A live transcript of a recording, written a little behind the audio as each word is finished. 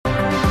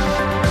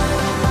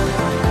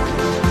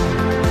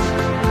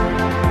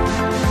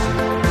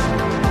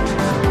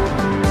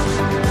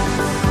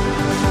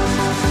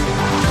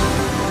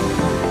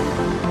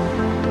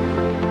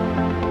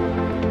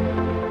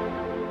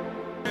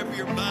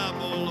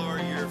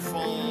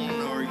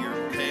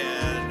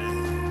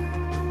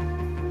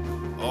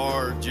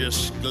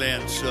just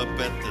glance up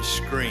at the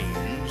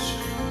screens,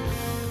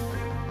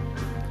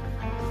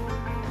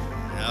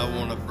 I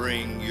want to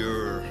bring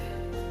your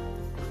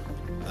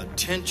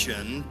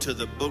attention to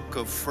the book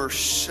of 1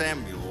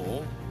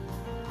 Samuel.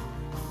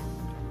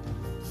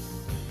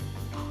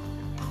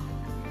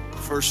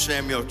 1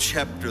 Samuel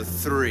chapter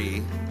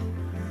 3,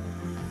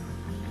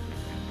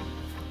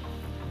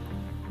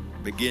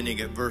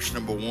 beginning at verse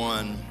number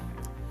 1.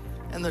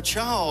 And the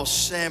child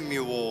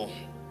Samuel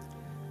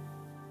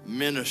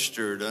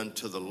ministered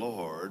unto the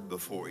Lord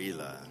before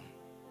Eli.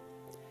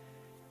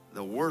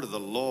 The word of the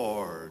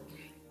Lord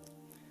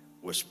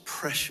was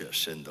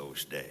precious in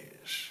those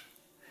days.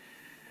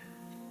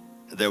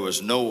 There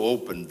was no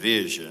open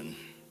vision.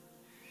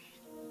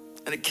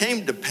 And it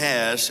came to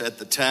pass at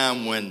the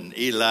time when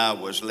Eli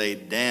was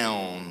laid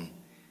down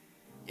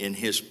in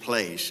his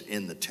place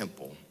in the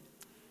temple,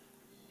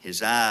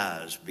 his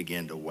eyes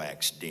began to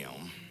wax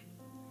dim,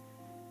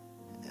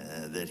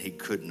 that he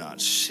could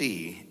not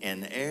see.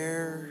 And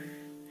ere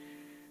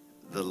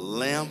the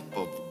lamp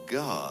of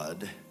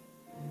God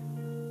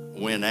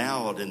went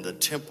out in the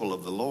temple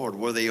of the Lord,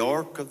 where the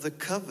ark of the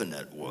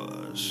covenant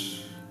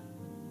was.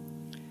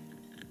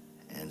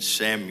 And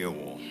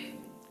Samuel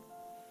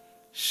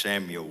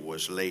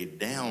was laid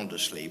down to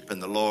sleep,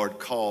 and the Lord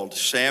called,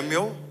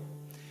 Samuel,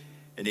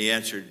 and he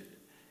answered,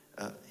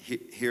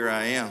 here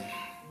I am.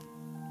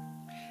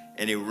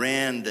 And he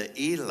ran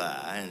to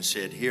Eli and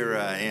said, here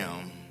I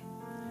am,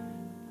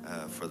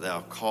 for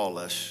thou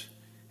callest.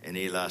 And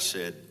Eli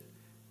said,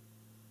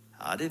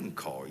 I didn't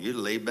call you,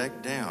 lay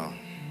back down.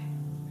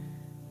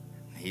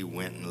 He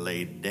went and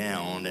laid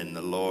down, and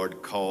the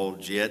Lord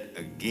called yet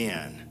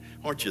again.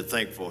 Aren't you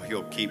thankful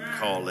he'll keep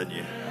calling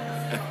you?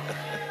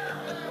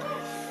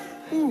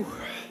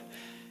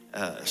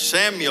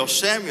 Samuel,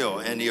 Samuel.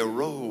 And he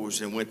arose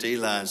and went to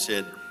Eli and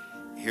said,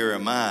 here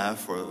am I,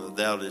 for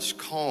thou didst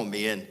call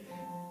me. And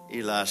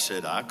Eli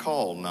said, I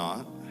called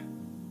not.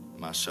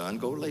 My son,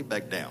 go lay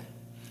back down.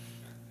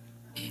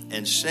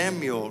 And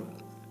Samuel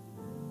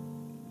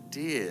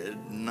did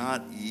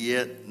not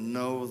yet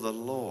know the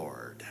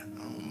Lord.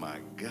 Oh my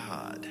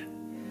God.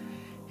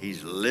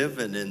 He's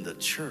living in the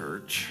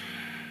church.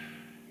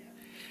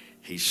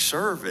 He's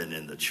serving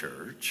in the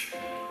church.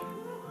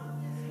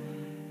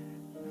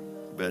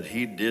 But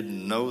he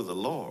didn't know the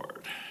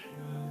Lord.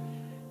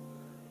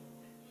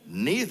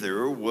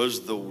 Neither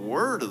was the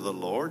word of the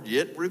Lord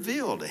yet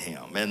revealed to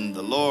him. And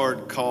the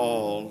Lord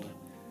called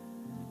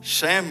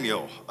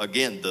Samuel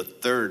again the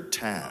third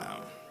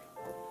time.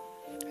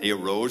 He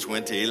arose,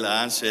 went to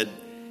Eli and said,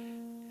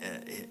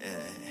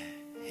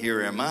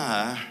 here am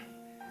I,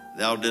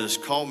 thou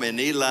didst call me. And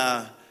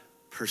Eli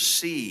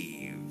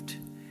perceived.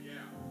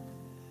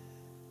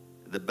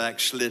 The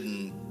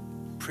backslidden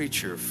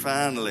preacher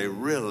finally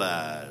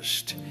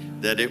realized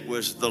that it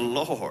was the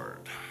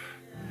Lord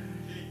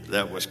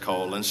that was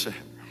calling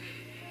Samuel.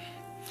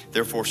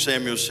 Therefore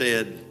Samuel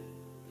said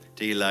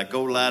to Eli,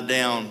 go lie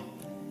down,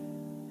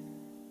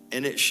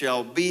 and it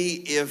shall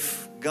be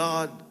if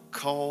God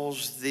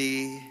calls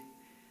thee,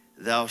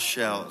 thou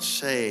shalt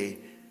say,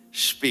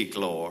 speak,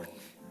 Lord.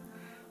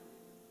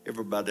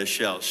 Everybody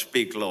shout,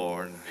 speak,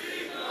 Lord.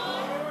 Speak,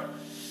 Lord.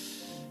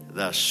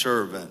 Thy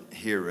servant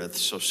heareth.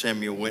 So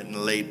Samuel went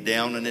and laid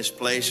down in his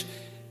place,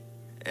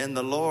 and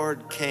the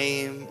Lord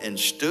came and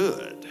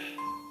stood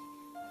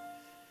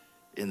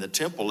in the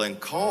temple and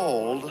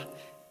called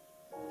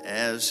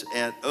as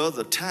at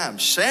other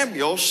times,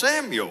 Samuel,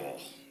 Samuel.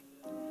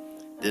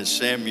 Then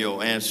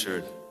Samuel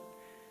answered,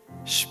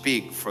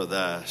 speak, for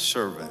thy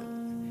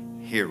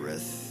servant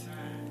heareth.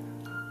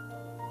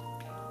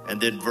 And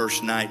then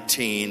verse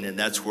 19, and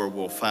that's where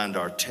we'll find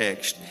our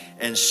text.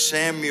 And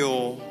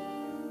Samuel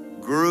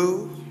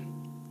grew,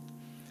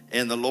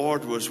 and the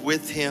Lord was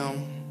with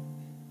him,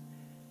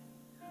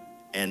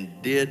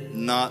 and did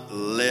not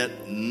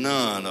let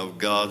none of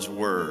God's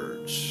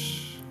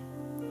words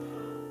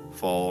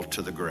fall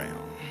to the ground.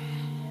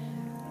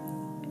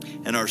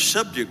 And our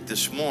subject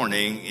this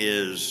morning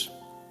is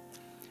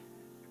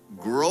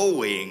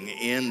growing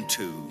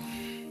into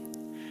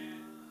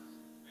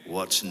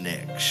what's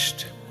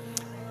next.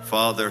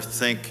 Father,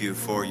 thank you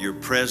for your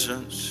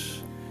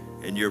presence.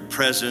 In your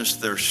presence,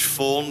 there's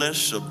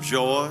fullness of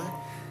joy,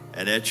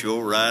 and at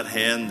your right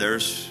hand,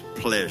 there's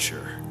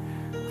pleasure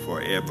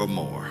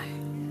forevermore.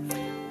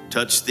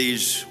 Touch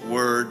these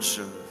words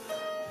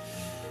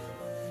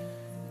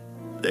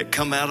that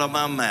come out of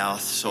my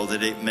mouth so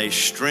that it may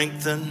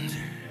strengthen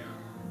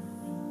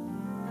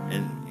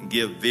and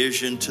give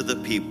vision to the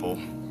people.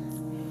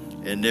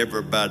 And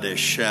everybody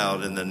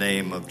shout in the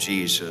name of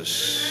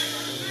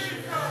Jesus.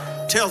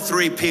 Tell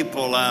 3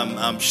 people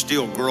I'm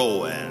still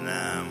growing.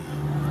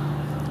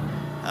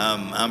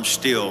 I'm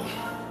still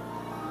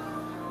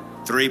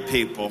 3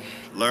 people.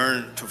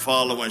 Learn to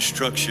follow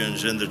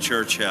instructions in the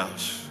church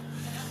house.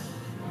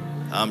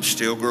 I'm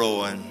still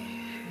growing.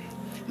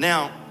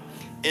 Now,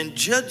 in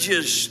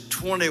Judges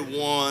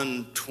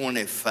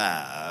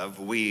 21:25,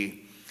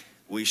 we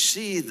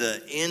see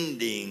the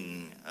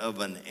ending of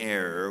an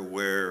era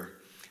where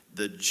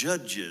the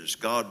judges,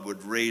 God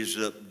would raise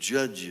up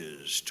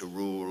judges to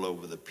rule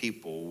over the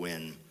people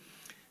when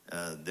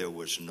there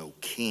was no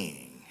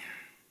king.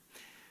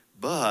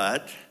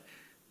 But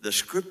the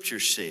scripture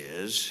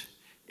says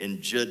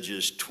in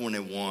Judges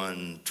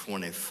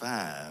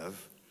 21:25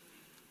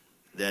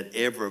 that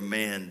every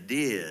man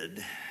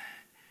did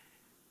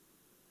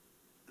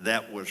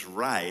that was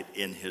right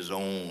in his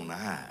own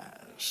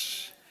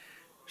eyes.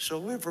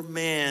 So every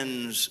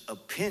man's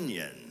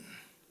opinion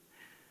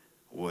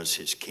was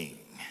his king.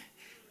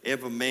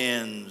 Every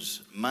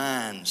man's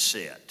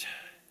mindset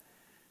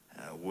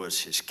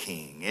was his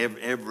king.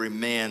 Every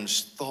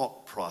man's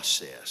thought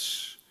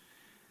process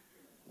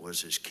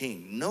was his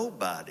king.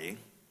 Nobody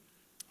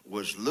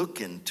was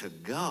looking to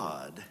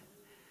God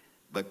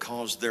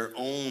because their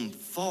own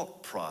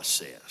thought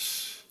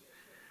process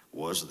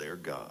was their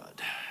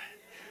God.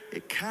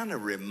 It kind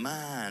of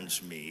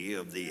reminds me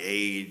of the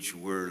age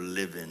we're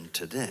living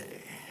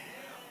today.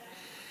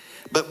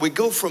 But we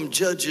go from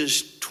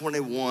Judges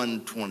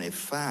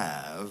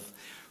 21:25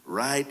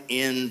 right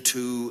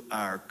into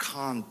our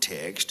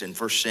context in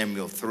 1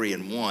 Samuel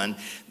 3:1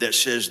 that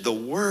says the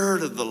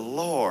word of the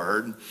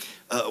Lord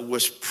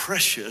was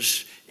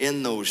precious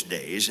in those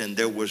days, and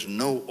there was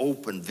no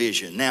open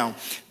vision. Now,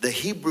 the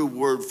Hebrew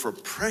word for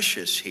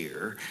precious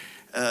here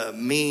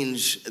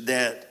means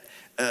that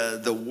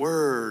the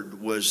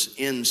word was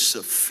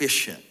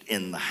insufficient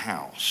in the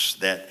house,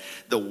 that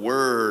the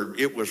word,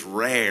 it was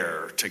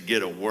rare to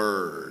get a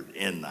word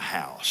in the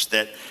house,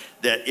 that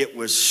it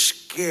was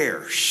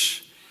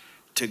scarce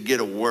to get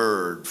a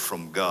word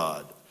from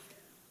God.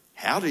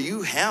 How do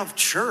you have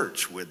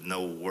church with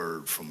no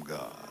word from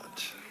God?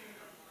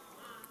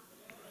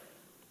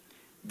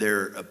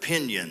 Their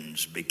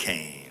opinions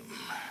became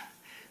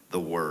the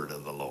word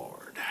of the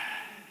Lord.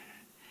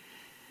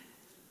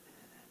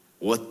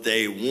 What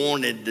they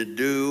wanted to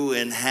do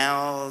and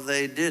how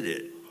they did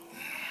it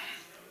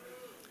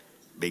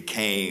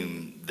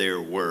became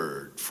their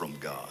word from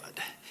God.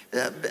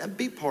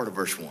 Be part of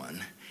verse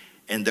 1.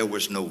 And there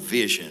was no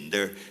vision.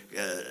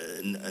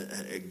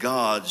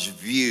 God's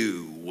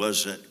view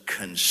wasn't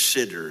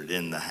considered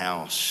in the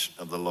house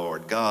of the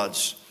Lord.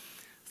 God's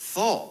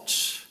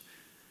thoughts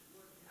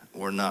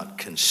were not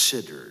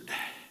considered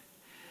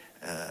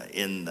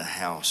in the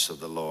house of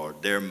the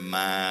Lord. Their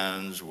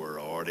minds were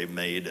already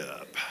made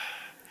up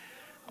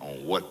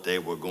on what they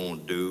were going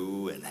to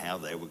do and how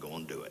they were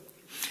going to do it.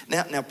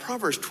 Now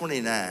Proverbs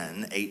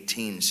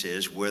 29:18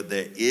 says, where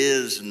there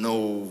is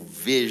no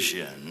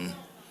vision,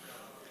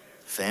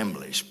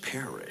 families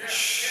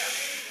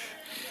perish.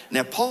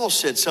 Now Paul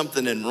said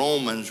something in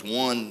Romans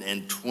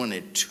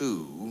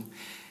 1:22.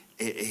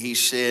 He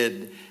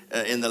said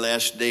in the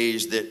last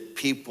days that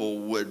people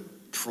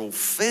would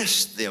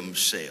profess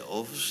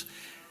themselves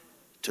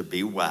to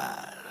be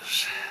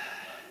wise,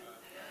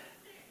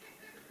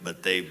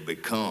 but they've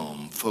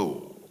become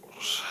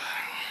fools.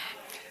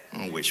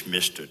 I wish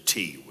Mr.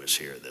 T was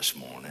here this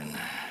morning.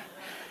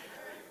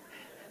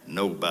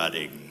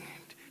 Nobody can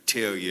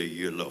tell you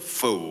you're a little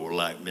fool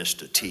like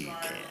Mr. T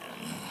can.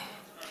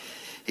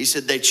 He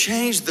said they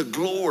changed the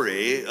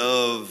glory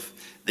of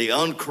the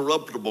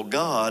uncorruptible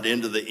God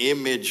into the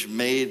image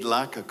made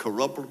like a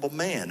corruptible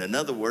man. In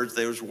other words,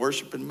 they was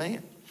worshiping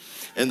man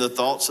and the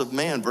thoughts of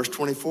man. Verse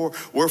 24,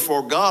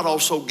 wherefore God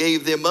also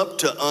gave them up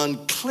to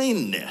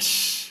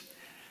uncleanness.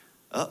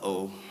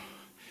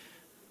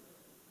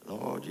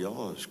 Lord,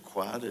 y'all is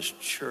quiet as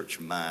church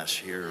mice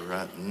here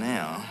right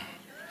now.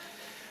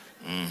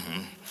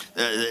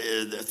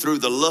 Through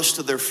the lust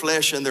of their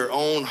flesh and their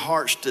own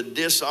hearts to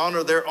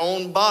dishonor their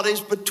own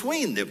bodies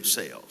between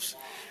themselves.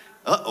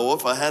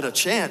 If I had a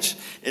chance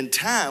in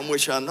time,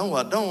 which I know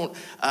I don't,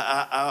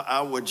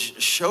 I would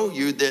show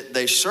you that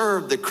they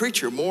served the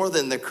creature more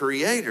than the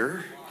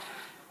creator,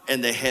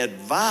 and they had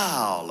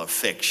vile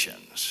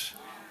affections.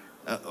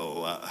 I'm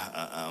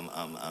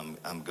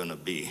going to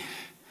be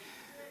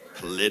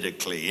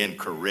politically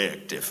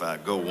incorrect if I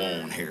go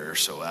on here,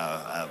 so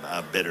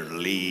I better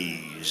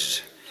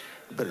leave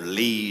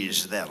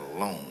that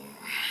alone.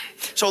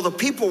 So the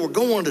people were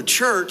going to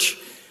church,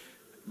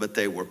 but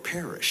they were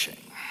perishing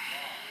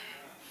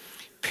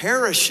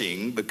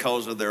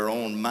because of their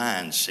own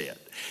mindset,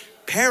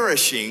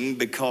 perishing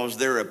because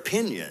their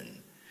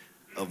opinion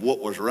of what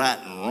was right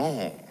and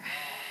wrong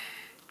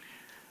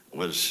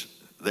was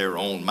their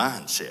own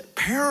mindset,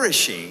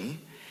 perishing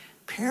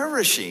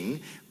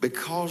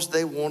because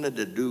they wanted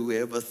to do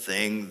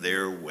everything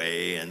their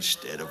way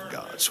instead of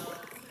God's way.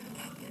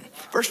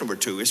 Verse number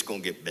 2, it's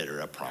going to get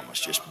better, I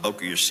promise. Just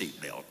buckle your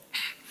seatbelt.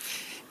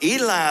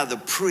 Eli the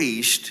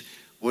priest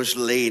was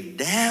laid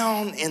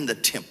down in the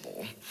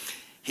temple.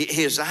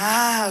 His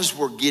eyes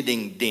were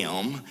getting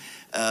dim,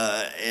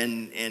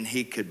 and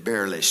he could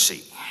barely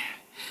see.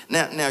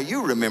 Now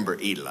you remember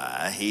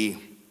Eli.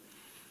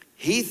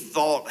 He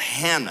thought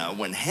Hannah,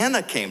 when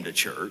Hannah came to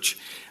church,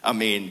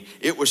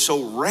 it was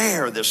so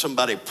rare that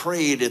somebody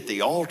prayed at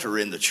the altar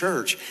in the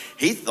church.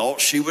 He thought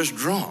she was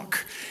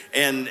drunk.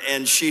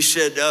 And she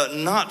said,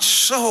 not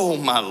so,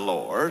 my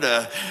Lord.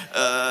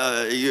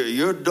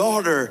 Your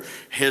daughter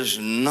has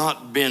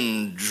not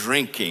been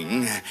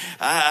drinking.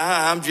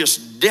 I'm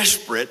just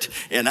desperate,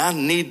 and I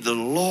need the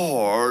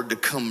Lord to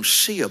come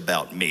see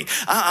about me.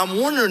 I'm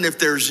wondering if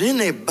there's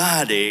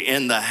anybody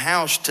in the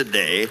house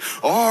today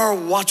or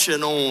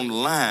watching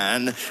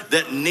online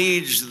that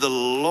needs the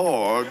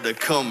Lord to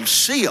come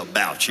see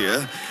about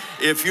you.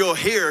 If you're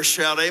here,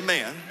 shout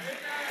amen.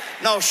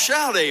 No,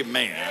 shout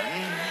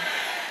amen.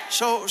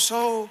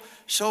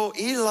 So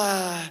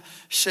Eli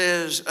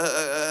says,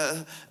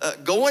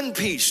 go in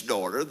peace,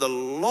 daughter. The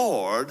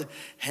Lord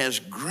has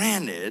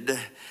granted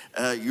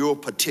your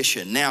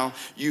petition. Now,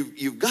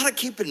 you've got to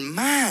keep in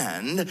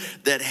mind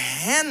that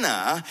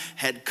Hannah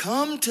had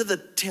come to the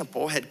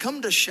temple, had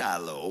come to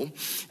Shiloh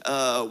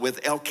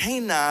with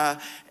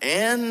Elkanah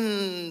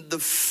and the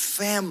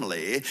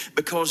family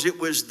because it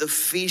was the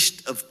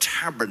Feast of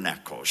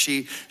Tabernacles.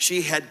 She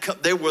had come,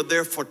 they were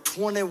there for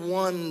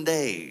 21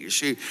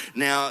 days.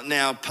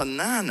 Now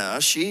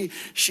Peninnah,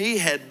 she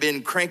had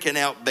been cranking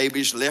out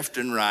babies left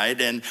and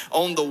right, and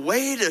on the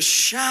way to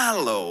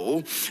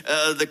Shiloh,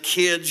 the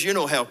kids, you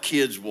know how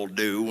kids will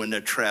do when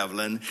they're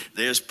traveling,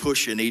 they're just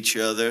pushing each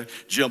other,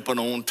 jumping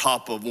on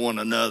top of one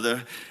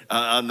another.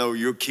 I know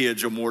your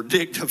kids are more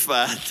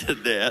dignified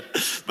than that,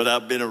 but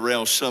I've been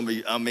around some of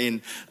you. I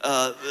mean,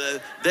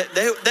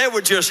 they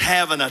were just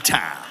having a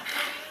time.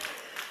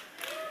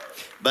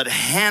 But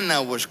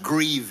Hannah was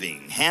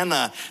grieving.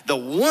 Hannah, the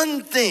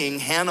one thing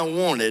Hannah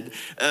wanted,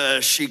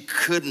 she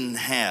couldn't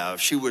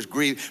have. She was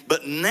grieving.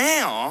 But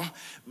now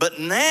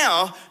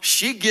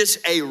she gets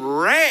a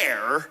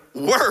rare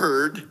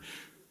word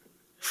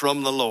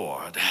from the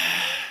Lord.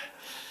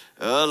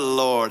 Oh,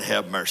 Lord,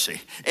 have mercy.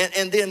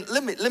 And then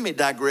let me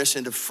digress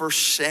into 1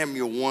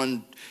 Samuel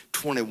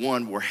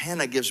 1:21, where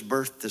Hannah gives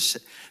birth to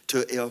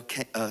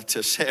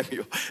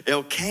Samuel.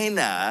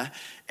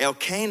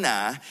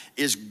 Elkanah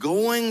is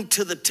going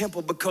to the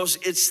temple because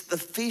it's the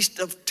Feast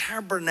of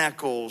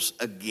Tabernacles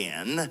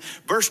again.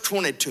 Verse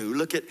 22,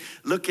 look at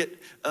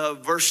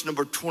verse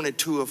number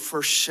 22 of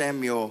 1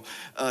 Samuel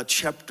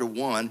chapter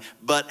 1.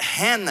 But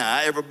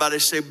Hannah, everybody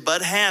say,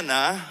 but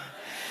Hannah,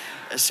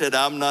 said,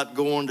 I'm not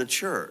going to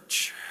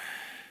church.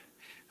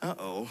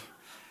 I'm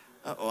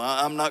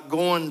not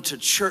going to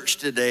church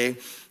today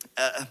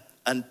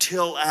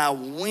until I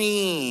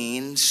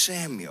wean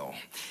Samuel.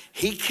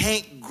 He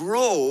can't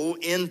grow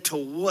into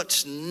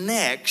what's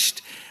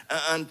next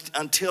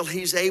until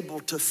he's able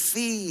to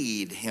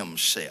feed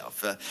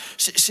himself.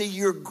 See,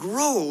 your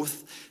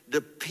growth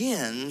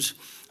depends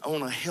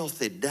on a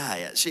healthy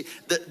diet. See,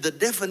 the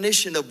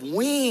definition of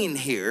wean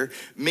here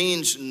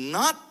means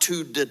not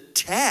to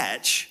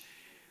detach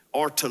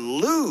or to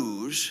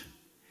lose,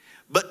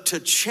 but to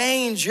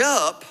change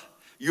up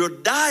your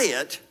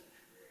diet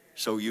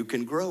so you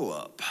can grow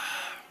up.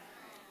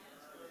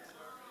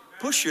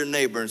 Push your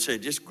neighbor and say,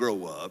 just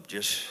grow up.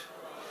 Just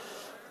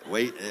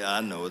wait.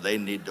 I know they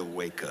need to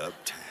wake up.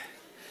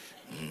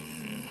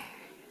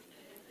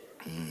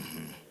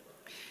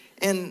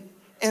 And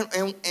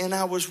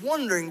I was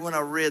wondering when I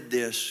read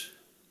this,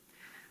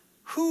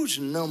 whose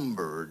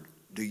number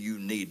do you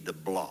need to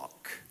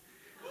block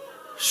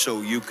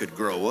so you could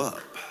grow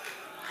up?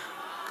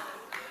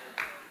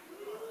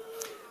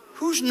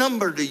 Whose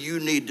number do you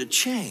need to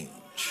change?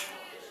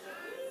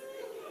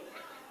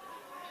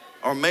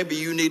 Or maybe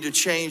you need to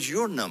change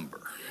your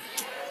number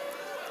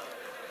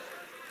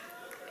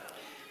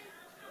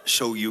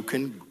so you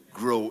can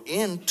grow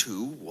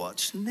into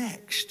what's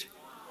next.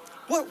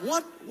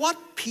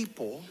 What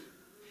people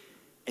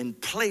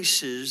and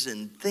places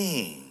and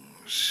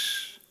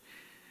things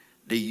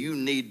do you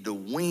need to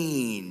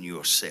wean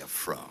yourself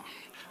from?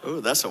 Oh,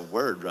 that's a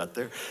word right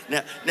there.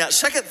 Now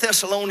 2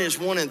 Thessalonians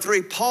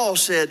 1:3, Paul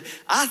said,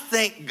 I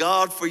thank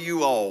God for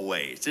you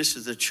always. This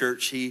is the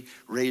church he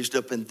raised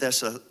up in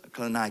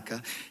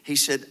Thessalonica. He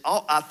said,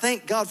 I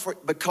thank God for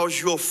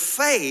because your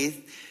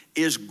faith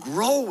is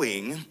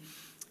growing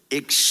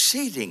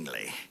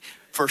exceedingly.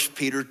 1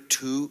 Peter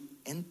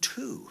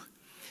 2:2.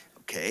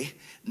 Okay,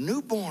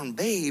 newborn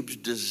babes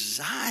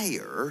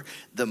desire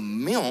the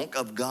milk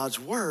of God's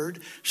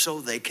word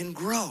so they can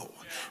grow.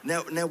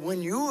 Now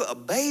when you're a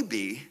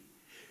baby,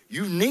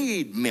 you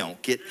need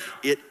milk.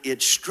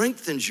 It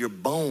strengthens your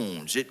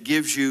bones. It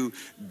gives you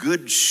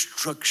good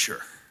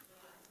structure.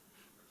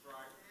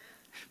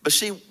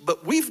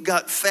 But we've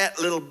got fat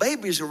little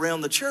babies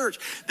around the church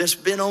that's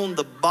been on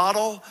the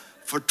bottle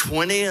for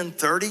 20 and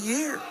 30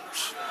 years.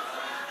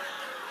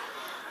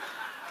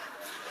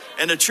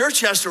 And the church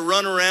has to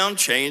run around,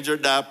 change their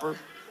diaper.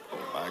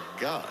 Oh my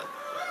God.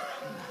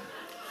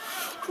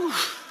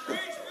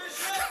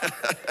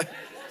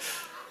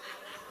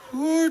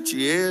 Oh,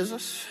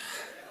 Jesus.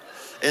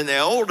 And the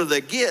older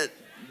they get,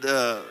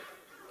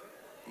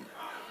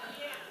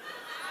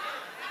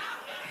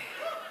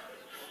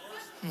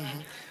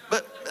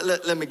 But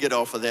let me get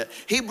off of that.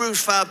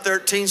 Hebrews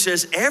 5:13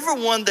 says,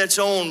 everyone that's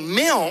on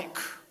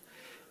milk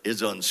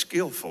is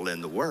unskillful in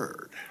the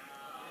word.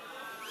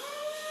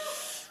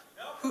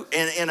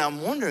 And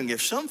I'm wondering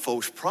if some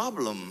folks'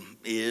 problem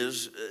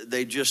is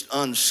they just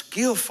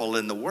unskillful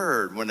in the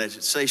word when they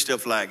say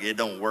stuff like, it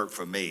don't work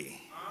for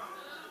me.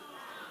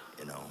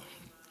 You know,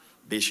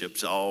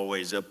 Bishop's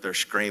always up there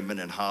screaming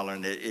and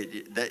hollering.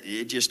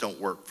 It just don't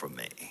work for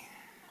me.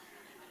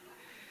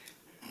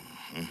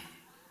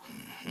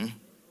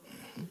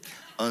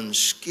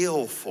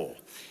 Unskillful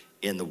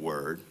in the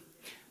word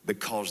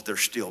because they're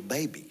still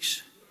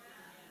babies.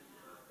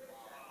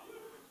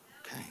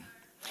 Okay.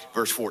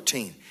 Verse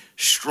 14.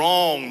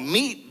 Strong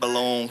meat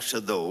belongs to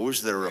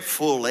those that are of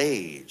full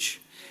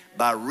age.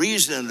 By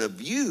reason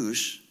of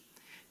use,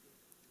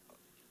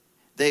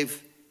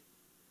 they've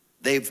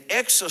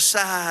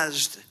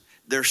exercised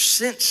their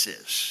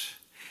senses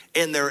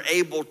and they're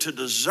able to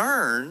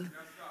discern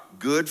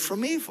good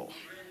from evil.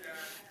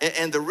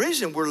 And the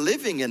reason we're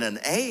living in an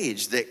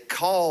age that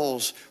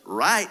calls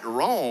right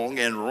wrong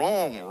and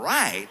wrong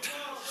right,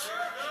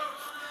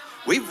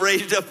 we've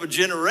raised up a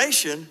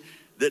generation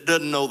that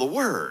doesn't know the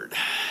word.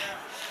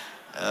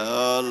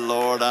 Oh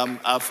Lord,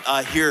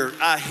 I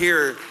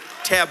hear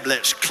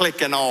tablets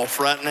clicking off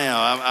right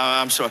now.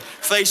 I'm sorry.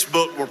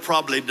 Facebook will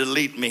probably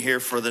delete me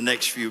here for the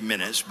next few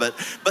minutes. But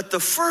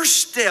the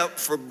first step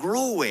for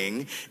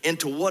growing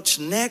into what's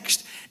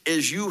next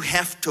is you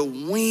have to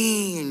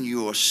wean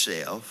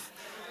yourself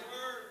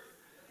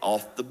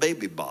off the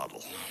baby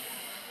bottle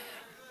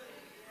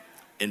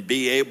and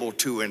be able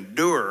to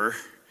endure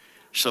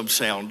some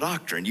sound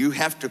doctrine. You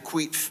have to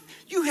quit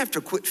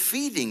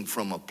feeding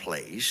from a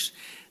place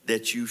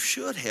that you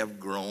should have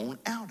grown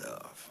out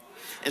of.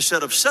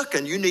 Instead of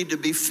sucking, you need to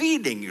be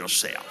feeding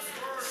yourself.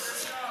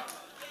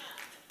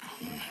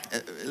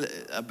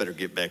 I better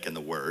get back in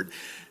the word.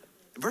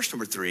 Verse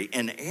number 3,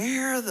 and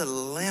ere the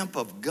lamp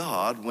of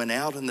God went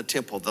out in the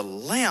temple, the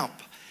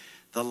lamp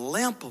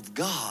of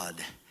God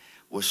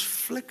was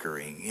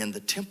flickering in the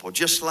temple,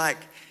 just like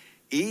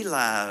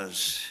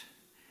Eli's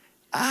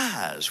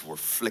eyes were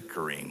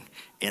flickering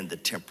in the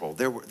temple.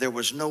 There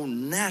was no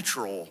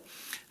natural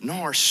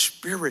nor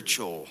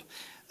spiritual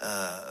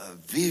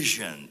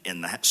vision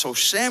in that. So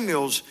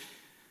Samuel's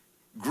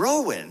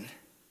growing.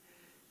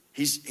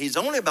 He's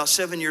only about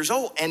 7 years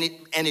old, and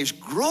he's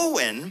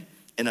growing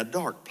in a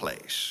dark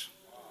place,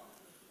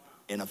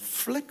 in a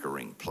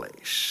flickering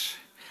place,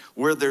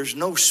 where there's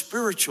no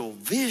spiritual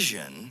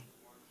vision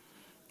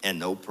and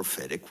no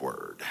prophetic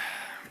word.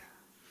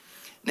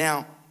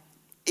 Now,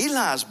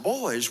 Eli's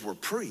boys were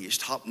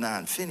priests, Hophni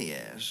and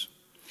Phinehas,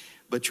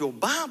 but your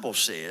Bible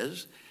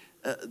says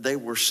they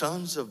were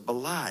sons of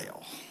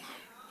Belial.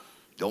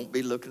 Don't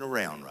be looking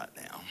around right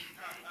now.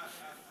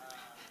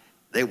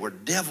 They were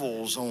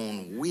devils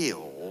on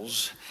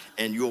wheels,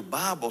 and your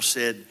Bible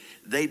said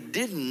they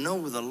didn't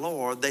know the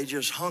Lord. They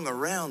just hung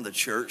around the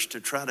church to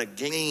try to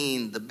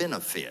glean the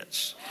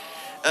benefits.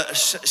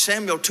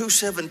 Samuel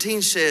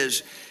 2:17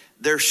 says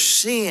their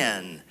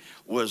sin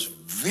was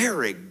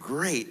very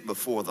great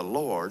before the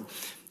Lord.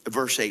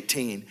 Verse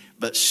 18,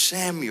 but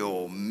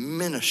Samuel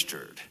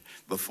ministered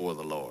before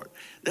the Lord.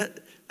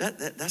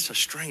 That's a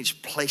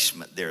strange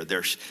placement there.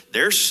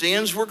 Their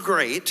sins were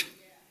great.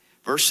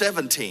 Verse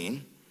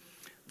 17.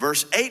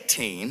 Verse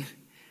 18,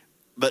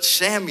 but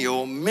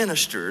Samuel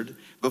ministered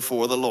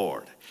before the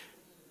Lord.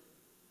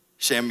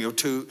 Samuel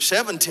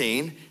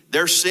 2:17,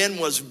 their sin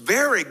was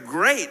very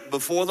great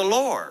before the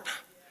Lord.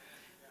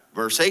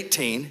 Verse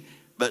 18,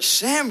 but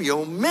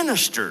Samuel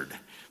ministered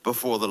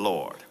before the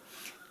Lord.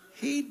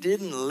 He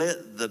didn't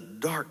let the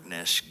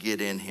darkness get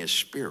in his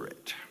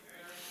spirit.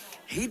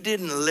 He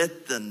didn't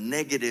let the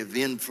negative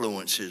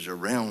influences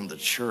around the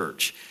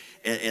church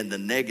and the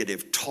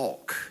negative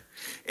talk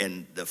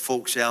and the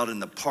folks out in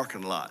the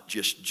parking lot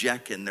just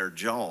jacking their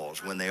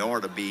jaws when they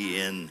ought to be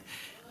in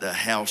the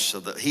house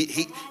of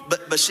the.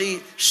 But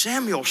see,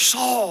 Samuel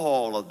saw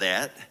all of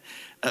that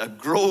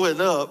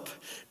growing up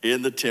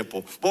in the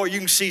temple. Boy, you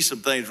can see some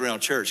things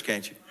around church,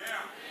 can't you?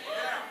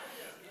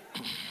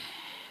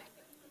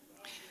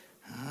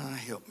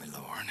 Help me,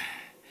 Lord.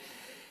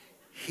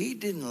 He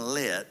didn't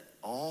let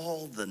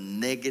all the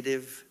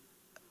negative,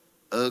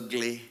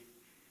 ugly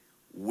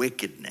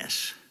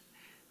wickedness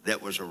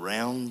that was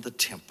around the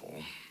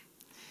temple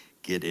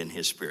get in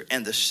his spirit.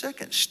 And the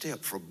second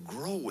step for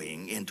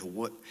growing into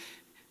what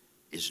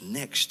is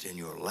next in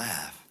your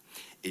life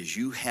is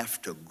you have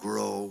to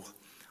grow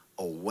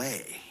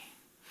away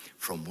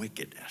from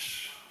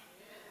wickedness.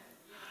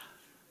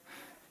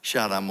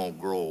 Shout, I'm going to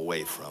grow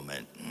away from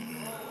it.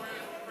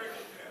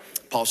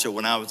 Paul said,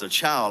 when I was a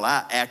child,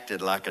 I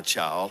acted like a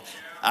child.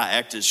 I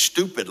acted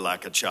stupid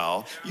like a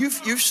child.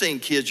 You've seen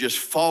kids just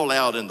fall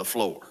out in the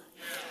floor.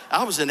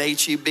 I was in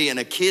HEB and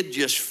a kid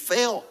just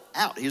fell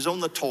out. He was on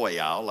the toy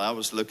aisle. I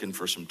was looking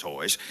for some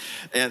toys,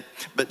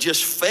 but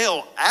just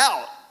fell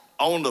out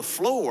on the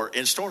floor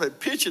and started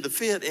pitching a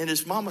fit. And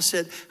his mama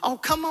said, "Oh,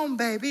 come on,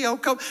 baby. Oh,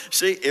 come."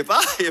 See, if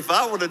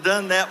I would have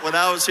done that when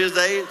I was his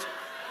age,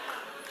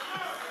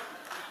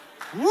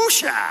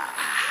 whoosha.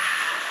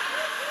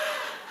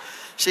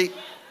 See,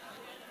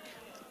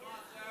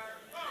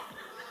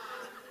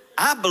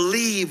 I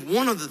believe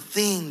one of the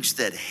things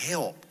that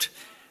helped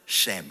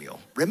Samuel.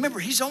 Remember,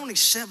 he's only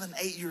 7,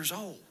 8 years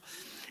old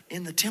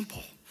in the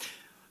temple.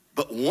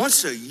 But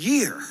once a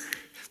year,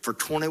 for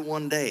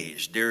 21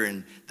 days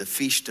during the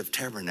Feast of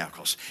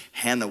Tabernacles,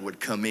 Hannah would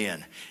come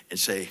in and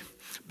say,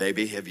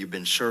 baby, have you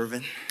been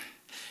serving?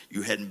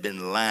 You hadn't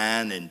been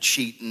lying and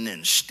cheating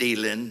and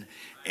stealing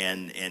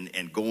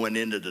and going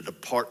into the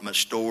department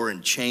store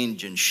and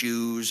changing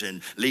shoes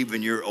and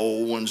leaving your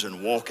old ones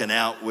and walking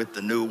out with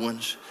the new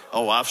ones.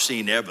 Oh, I've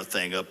seen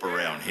everything up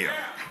around here.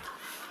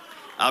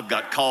 I've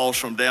got calls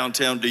from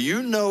downtown. Do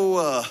you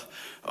know,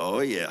 oh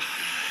yeah.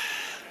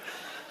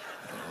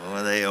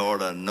 Well, they ought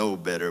to know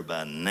better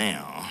by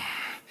now,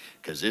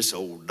 because this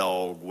old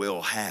dog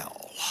will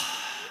howl.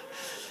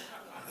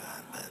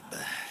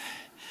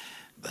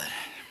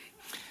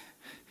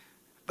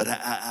 But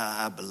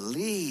I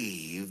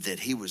believe that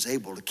he was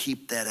able to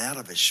keep that out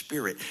of his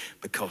spirit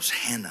because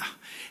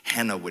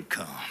Hannah would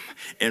come.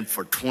 And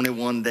for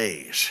 21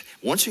 days,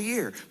 once a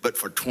year, but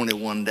for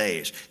 21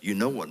 days, you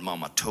know what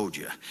Mama told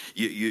you.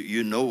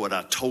 You know what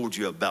I told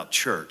you about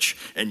church.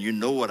 And you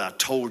know what I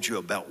told you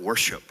about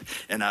worship.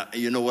 And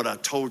you know what I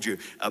told you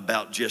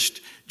about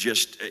just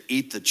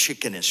eat the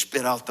chicken and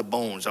spit out the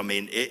bones. I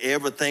mean,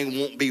 everything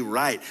won't be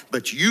right,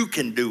 but you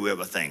can do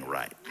everything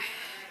right.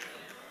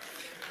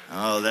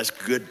 Oh, that's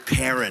good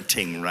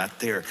parenting right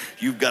there.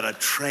 You've got to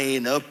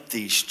train up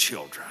these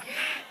children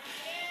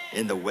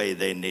in the way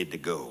they need to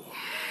go.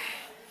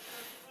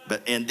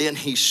 And then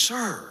he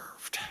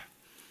served.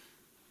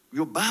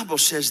 Your Bible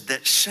says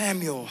that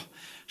Samuel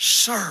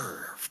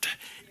served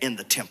in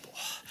the temple.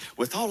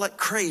 With all that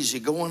crazy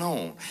going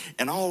on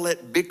and all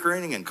that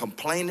bickering and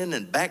complaining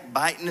and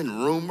backbiting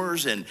and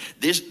rumors and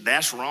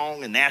that's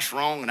wrong and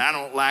I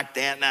don't like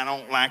that and I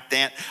don't like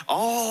that.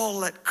 All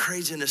that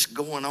craziness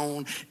going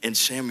on, and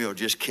Samuel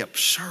just kept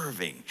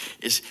serving.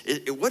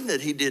 It wasn't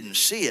that he didn't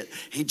see it.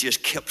 He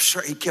just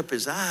kept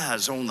his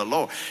eyes on the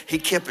Lord. He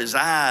kept his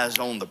eyes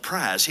on the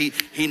prize.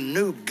 He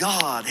knew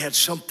God had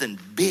something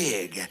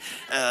big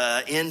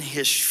in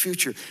his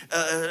future.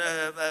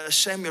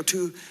 Samuel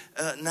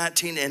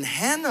 2:19, and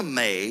Hannah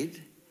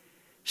made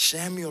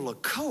Samuel a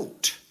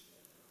coat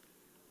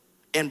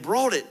and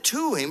brought it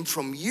to him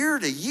from year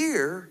to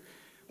year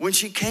when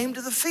she came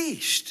to the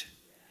feast.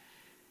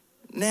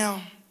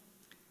 Now,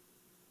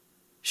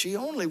 she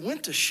only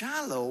went to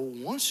Shiloh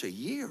once a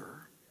year.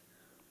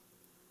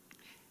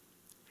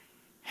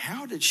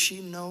 How did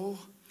she know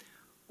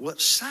what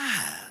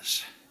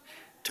size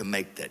to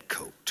make that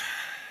coat?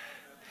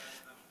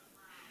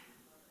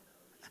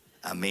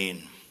 I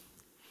mean,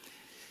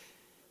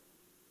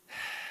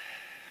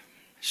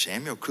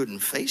 Samuel couldn't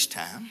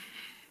FaceTime.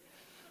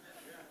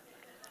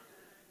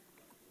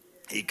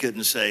 He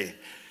couldn't say,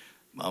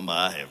 Mama,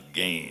 I have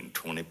gained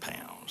 20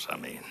 pounds. I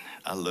mean,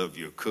 I love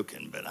your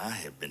cooking, but I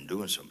have been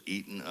doing some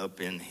eating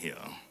up in here.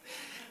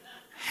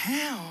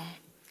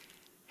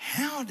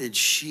 How did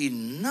she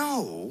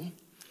know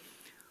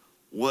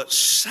what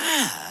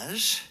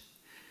size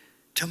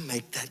to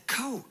make that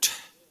coat?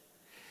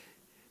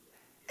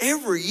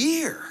 Every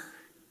year.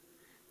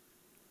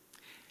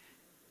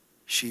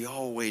 She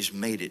always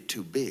made it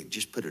too big.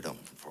 Just put it on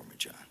for me,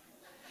 John.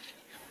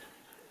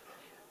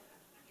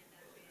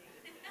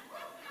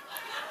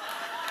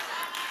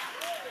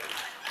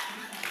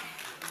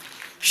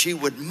 She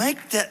would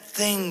make that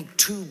thing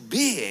too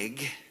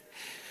big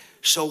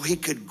so he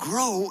could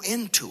grow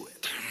into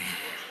it.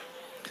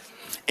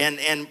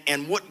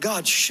 And what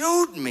God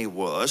showed me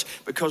was,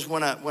 because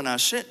when I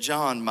sent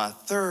John my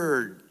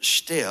third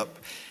step,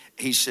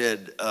 he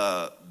said,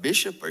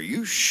 Bishop, are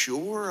you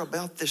sure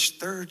about this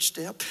third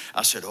step?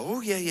 I said, oh,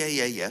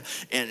 yeah.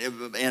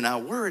 And I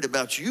worried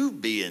about you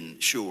being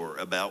sure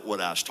about what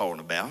I was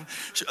talking about.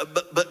 So,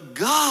 but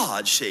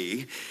God,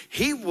 see,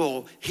 he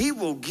will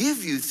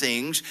give you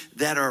things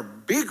that are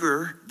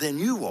bigger than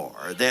you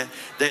are.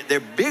 They're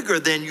bigger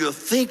than you're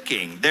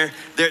thinking.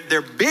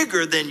 They're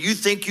bigger than you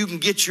think you can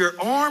get your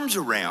arms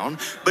around,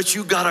 but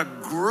you got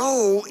to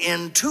grow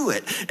into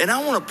it. And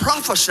I want to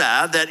prophesy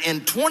that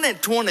in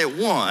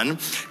 2021,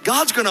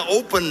 God's going to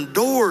open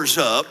doors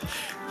up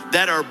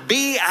that are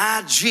big.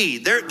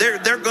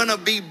 They're going to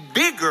be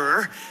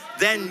bigger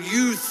than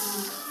you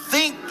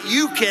think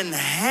you can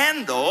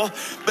handle.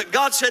 But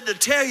God said to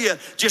tell you,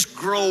 just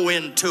grow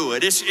into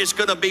it. It's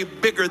going to be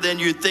bigger than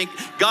you think.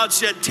 God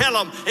said, tell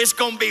them it's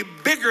going to be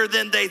bigger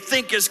than they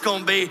think it's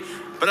going to be,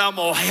 but I'm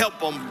going to help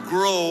them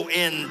grow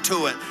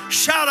into it.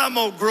 Shout, I'm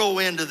going to grow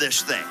into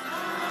this thing.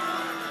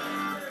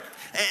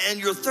 And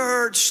your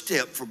third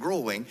step for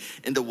growing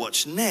into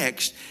what's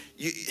next,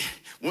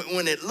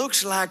 when it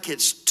looks like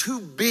it's too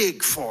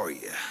big for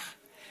you,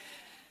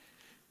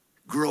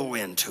 grow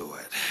into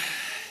it.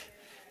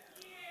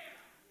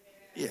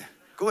 Yeah,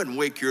 go ahead and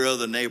wake your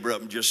other neighbor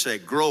up and just say,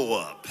 grow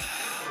up.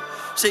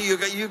 See,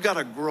 you got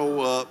to grow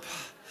up.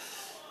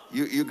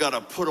 You got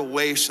to put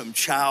away some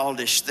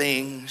childish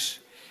things.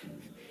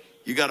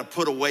 You got to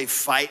put away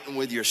fighting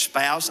with your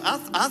spouse.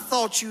 I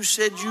thought you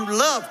said you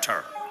loved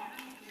her.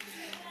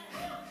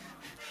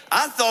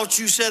 I thought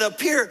you said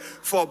up here,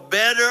 for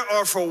better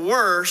or for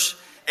worse,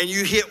 and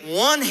you hit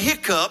one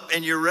hiccup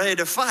and you're ready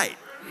to fight.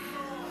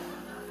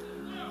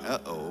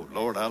 Uh-oh,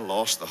 Lord, I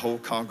lost the whole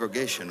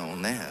congregation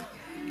on that.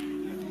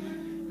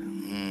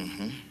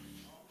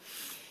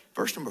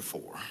 Verse number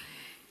 4.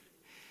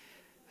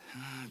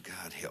 Oh,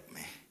 God help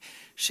me.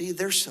 See,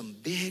 there's some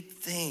big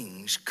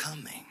things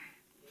coming,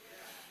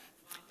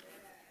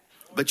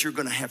 but you're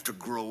going to have to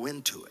grow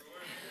into it.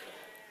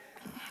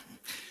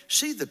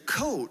 See, the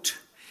coat,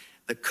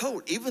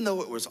 even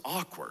though it was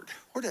awkward,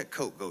 where'd that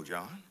coat go,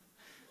 John?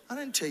 I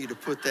didn't tell you to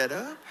put that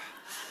up.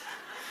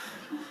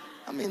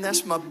 I mean,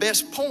 that's my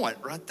best point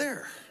right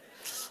there.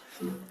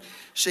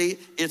 See,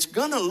 it's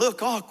going to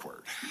look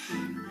awkward.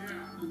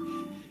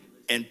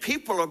 And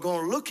people are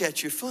going to look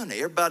at you funny.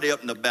 Everybody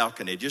up in the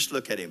balcony, just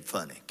look at him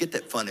funny. Get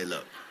that funny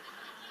look.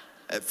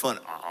 That funny,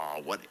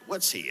 oh,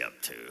 what's he up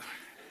to?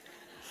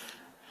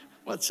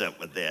 What's up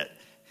with that?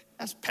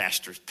 That's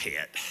Pastor's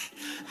pet.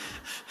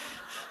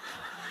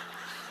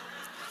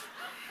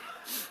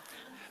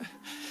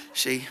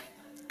 See?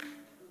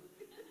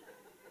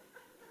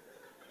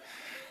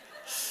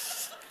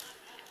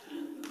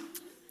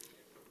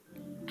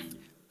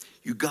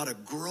 You got to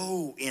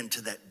grow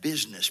into that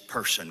business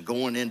person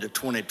going into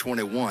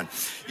 2021.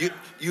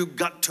 You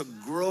got to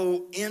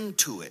grow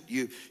into it.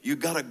 You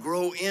got to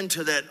grow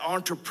into that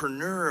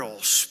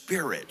entrepreneurial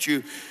spirit.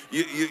 You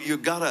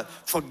got to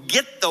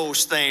forget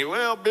those things.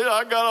 Well,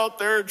 I got out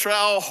there and try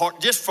all hard.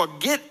 Just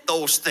forget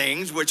those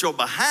things which are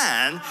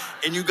behind,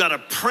 and you got to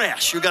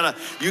press. You got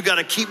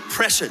to keep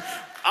pressing.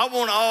 I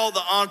want all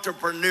the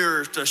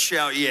entrepreneurs to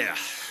shout, yeah.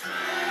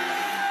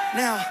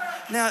 Now,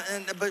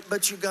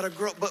 but you got to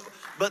grow.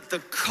 But the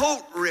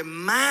coat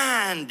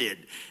reminded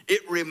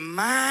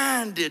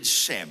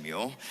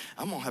Samuel,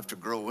 I'm going to have to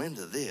grow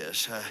into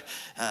this.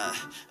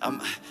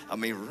 I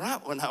mean, right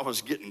when I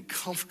was getting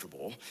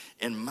comfortable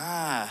in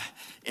my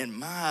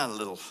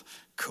little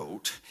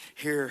coat,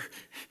 here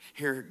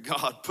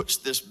God puts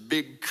this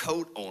big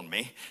coat on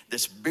me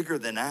that's bigger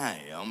than I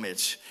am.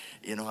 It's,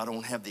 I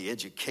don't have the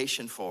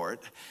education for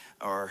it,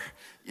 or,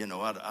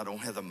 I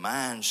don't have the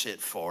mindset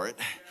for it.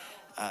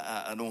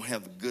 I don't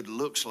have good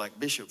looks like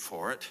Bishop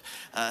for it.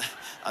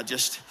 I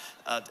just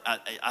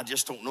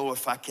don't know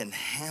if I can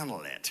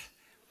handle it.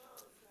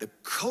 The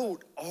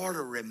coat ought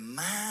to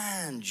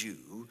remind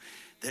you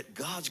that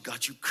God's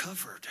got you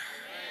covered.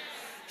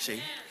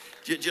 See?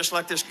 Just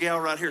like this gal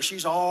right here,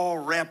 she's all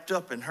wrapped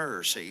up in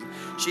her, see?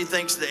 She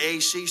thinks the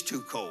AC's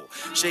too cold.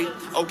 See,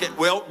 okay,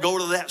 well, go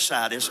to that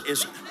side.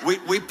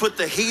 We put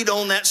the heat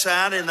on that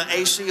side and the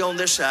AC on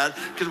this side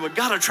because we've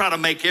got to try to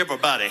make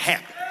everybody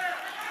happy.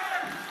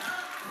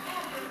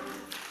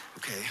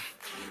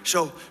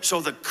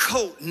 So the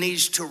coat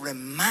needs to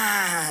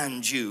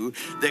remind you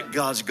that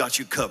God's got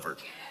you covered.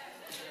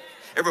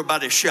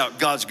 Everybody shout,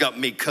 God's got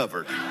me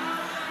covered.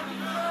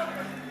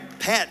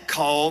 Pat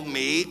called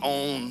me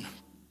on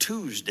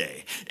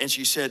Tuesday, and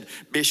she said,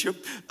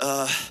 Bishop,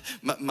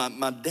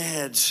 my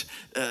dad's,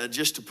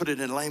 just to put it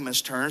in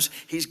layman's terms,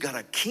 he's got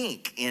a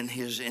kink in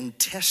his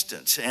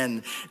intestines,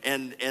 and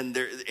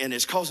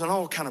it's causing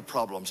all kind of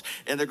problems,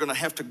 and they're going to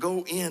have to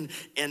go in.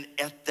 And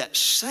at that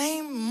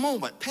same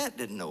moment, Pat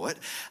didn't know it,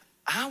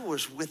 I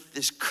was with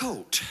this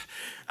coat.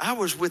 I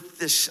was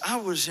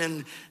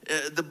in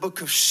the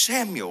book of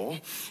Samuel,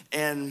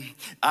 and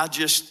I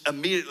just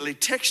immediately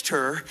text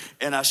her,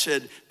 and I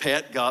said,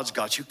 Pat, God's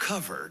got you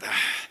covered.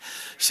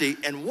 See,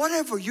 and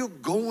whatever you're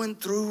going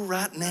through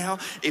right now,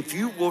 if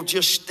you will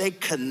just stay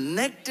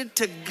connected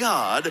to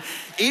God,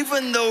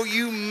 even though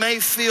you may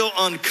feel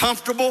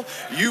uncomfortable,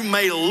 you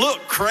may look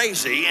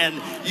crazy,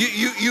 and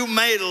you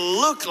may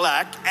look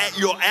like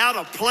you're out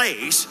of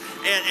place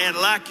and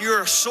like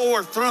you're a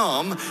sore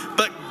thumb,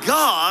 but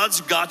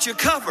God's got you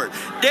covered.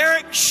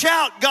 Derek,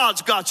 shout,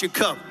 God's got you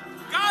covered.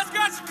 God's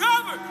got you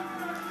covered.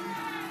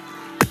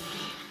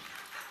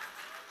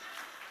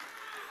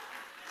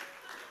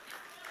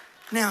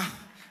 Now,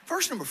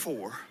 verse number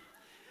 4,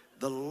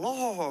 the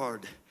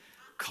Lord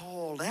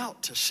called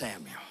out to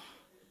Samuel.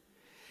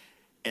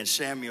 And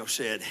Samuel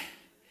said,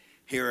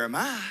 here am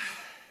I.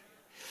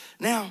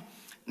 Now,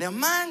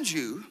 mind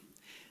you,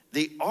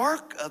 the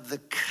Ark of the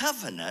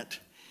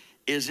Covenant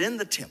is in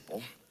the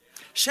temple.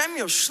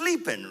 Samuel's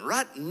sleeping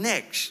right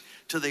next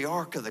to the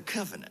Ark of the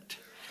Covenant,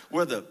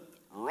 where the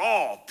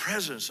raw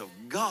presence of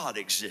God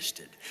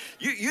existed.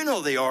 You know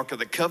the Ark of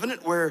the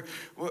Covenant where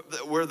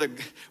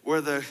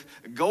the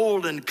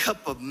golden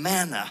cup of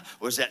manna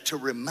was at, to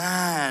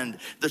remind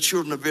the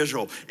children of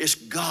Israel it's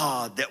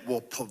God that will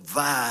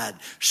provide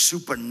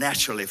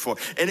supernaturally for.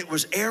 And it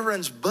was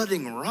Aaron's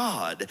budding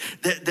rod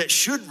that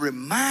should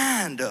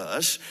remind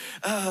us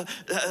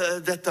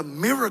that the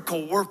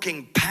miracle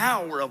working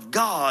power of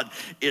God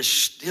is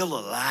still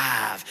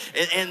alive.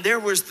 And there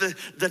was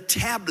the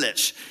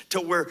tablets to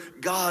where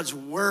God's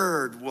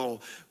word will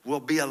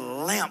be a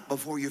lamp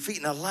before your feet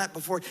and a light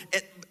before.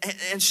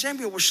 And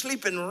Samuel was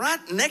sleeping right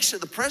next to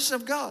the presence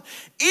of God.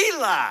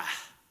 Eli,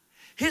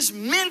 his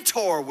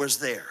mentor, was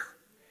there.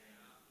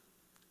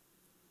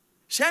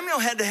 Samuel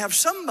had to have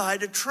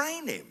somebody to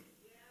train him.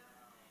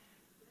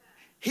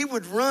 He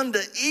would run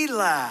to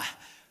Eli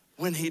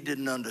when he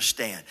didn't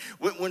understand.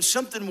 When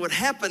something would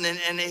happen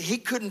and he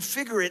couldn't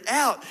figure it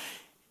out,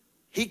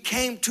 He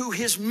came to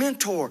his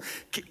mentor.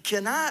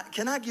 Can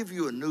I give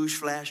you a news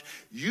flash?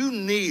 You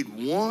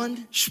need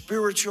one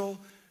spiritual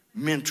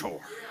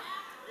mentor.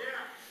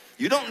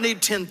 You don't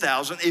need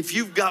 10,000. If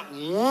you've got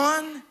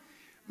one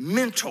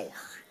mentor,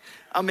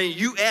 I mean,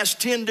 you ask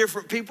 10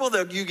 different people,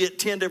 you get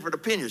 10 different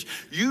opinions.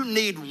 You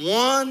need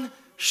one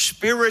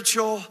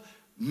spiritual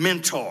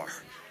mentor,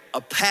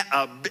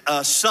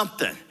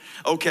 something,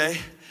 okay,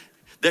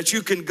 that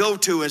you can go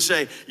to and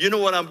say, you know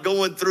what, I'm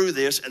going through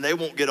this, and they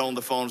won't get on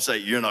the phone and say,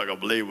 you're not going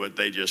to believe what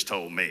they just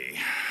told me.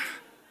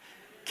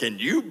 Can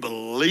you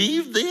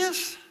believe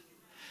this?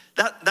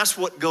 That's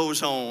what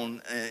goes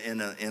on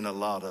in a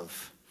lot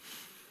of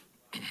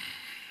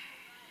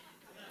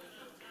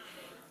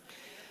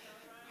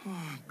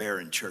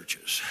barren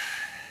churches,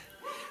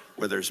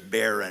 where there's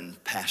barren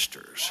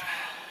pastors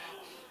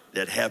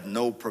that have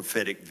no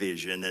prophetic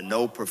vision and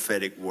no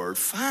prophetic word.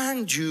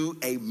 Find you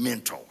a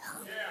mentor.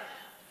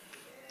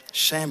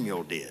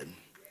 Samuel did.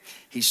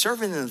 He's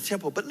serving in the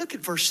temple, but look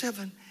at verse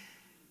 7.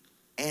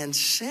 And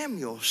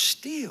Samuel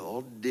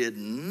still did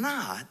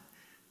not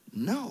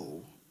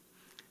know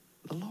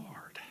the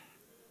Lord.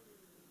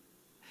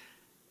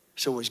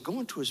 So he's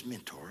going to his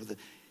mentor,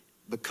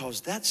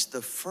 because that's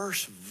the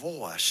first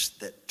voice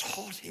that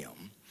taught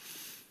him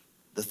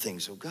the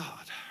things of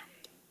God.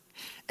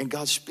 And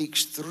God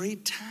speaks 3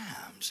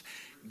 times.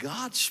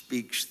 God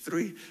speaks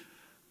 3.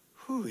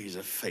 He's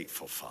a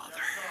faithful Father.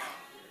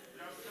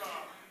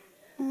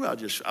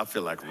 I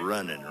feel like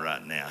running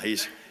right now.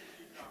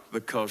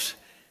 Because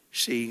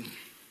see,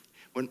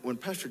 when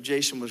Pastor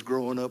Jason was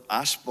growing up,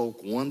 I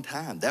spoke one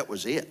time. That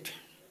was it.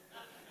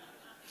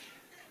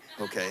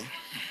 Okay?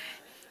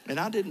 And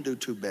I didn't do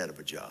too bad of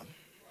a job.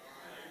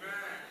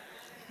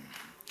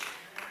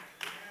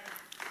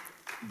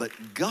 But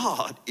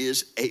God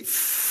is a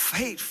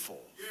faithful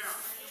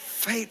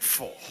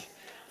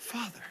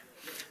Father.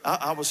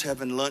 I was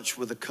having lunch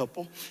with a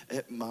couple.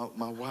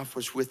 My wife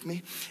was with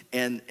me,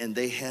 and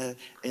they had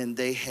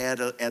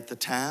at the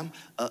time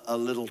a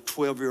little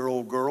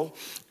 12-year-old girl,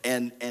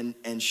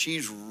 and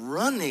she's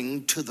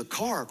running to the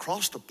car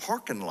across the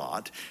parking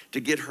lot to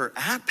get her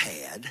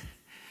iPad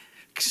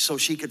so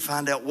she could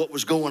find out what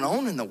was going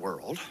on in the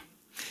world.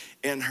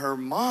 And her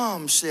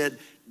mom said,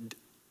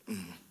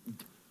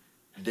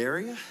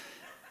 Daria?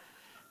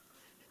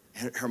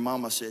 And her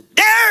mama said,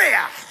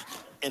 Daria!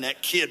 And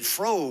that kid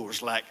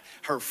froze like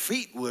her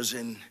feet was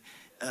in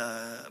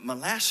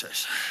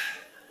molasses.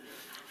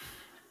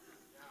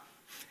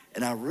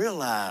 And I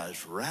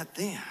realized right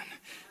then,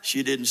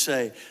 she didn't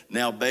say,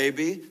 now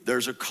baby,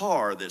 there's a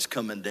car that's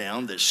coming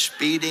down that's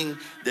speeding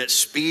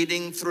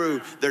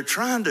through. They're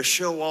trying to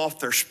show off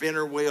their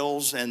spinner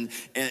wheels and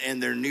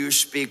their new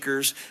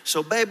speakers.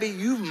 So baby,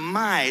 you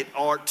might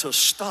ought to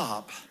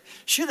stop.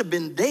 Should have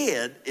been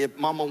dead if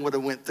mama would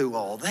have went through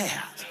all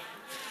that.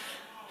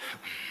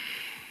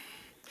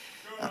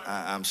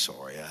 I'm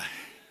sorry.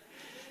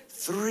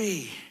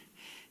 3,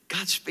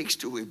 God speaks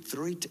to him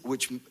 3,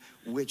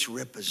 which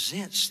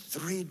represents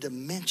 3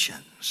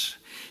 dimensions.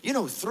 You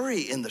know,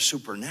 3 in the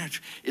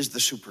supernatural is the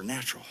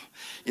supernatural.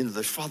 You know,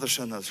 the Father,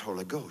 Son, and the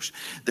Holy Ghost.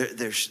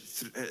 There's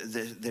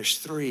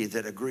 3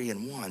 that agree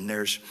in one.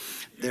 There's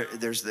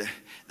the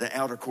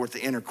outer court,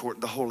 the inner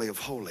court, the Holy of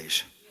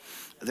Holies.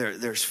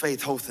 There's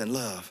faith, hope, and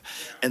love.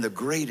 And the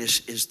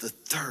greatest is the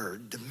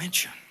 3rd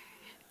dimension.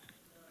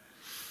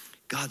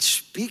 God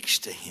speaks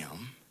to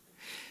him,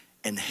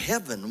 and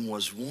heaven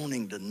was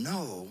wanting to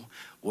know,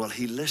 will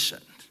he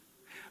listen?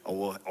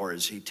 Or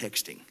is he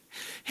texting?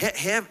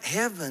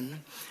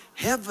 Heaven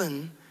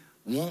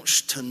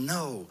wants to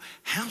know,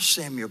 how's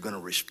Samuel going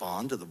to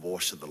respond to the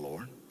voice of the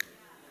Lord?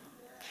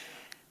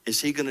 Is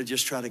he going to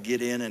just try to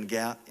get in and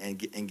get out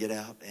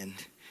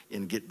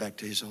and get back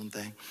to his own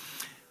thing?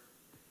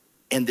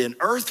 And then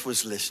earth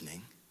was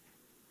listening,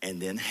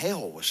 and then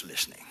hell was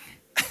listening.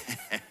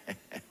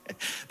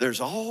 There's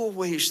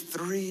always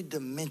 3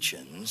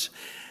 dimensions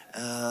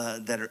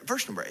that are,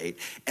 verse number 8,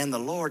 and the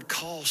Lord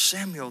called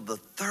Samuel the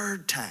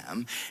 3rd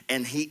time,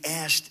 and he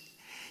asked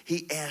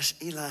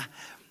Eli,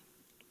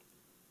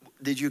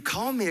 did you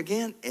call me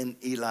again? And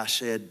Eli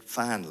said,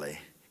 finally,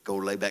 go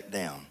lay back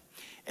down.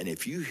 And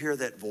if you hear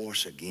that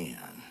voice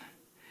again,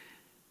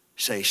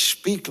 say,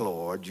 speak,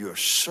 Lord, your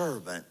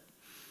servant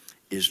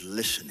is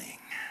listening.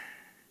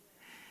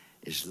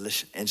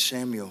 And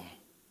Samuel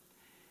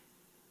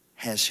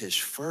has his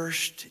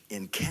first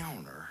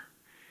encounter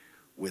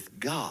with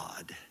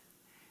God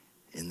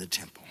in the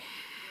temple.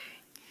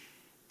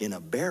 In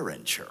a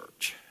barren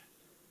church,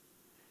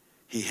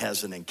 he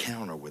has an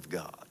encounter with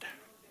God.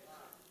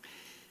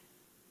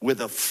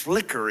 With a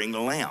flickering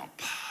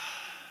lamp,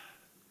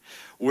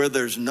 where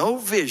there's no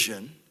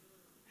vision,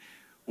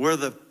 where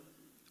the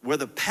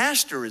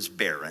pastor is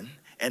barren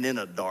and in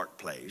a dark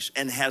place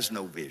and has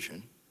no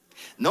vision,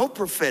 no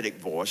prophetic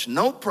voice,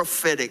 no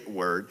prophetic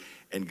word,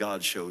 and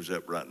God shows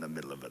up right in the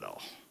middle of it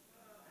all.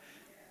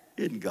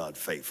 Isn't God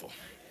faithful?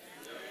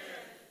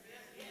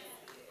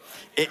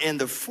 And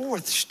the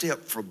fourth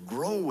step for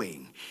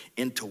growing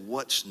into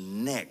what's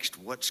next,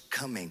 what's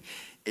coming,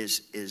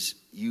 is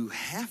you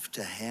have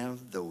to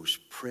have those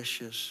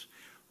precious,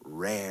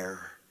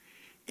 rare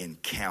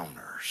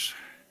encounters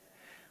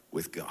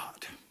with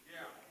God.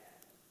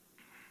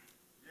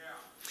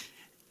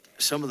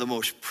 Some of the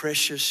most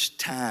precious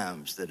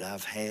times that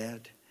I've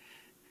had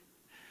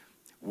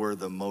were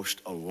the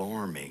most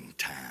alarming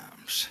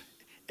times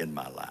in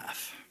my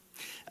life.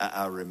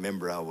 I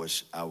remember I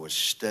was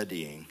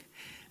studying.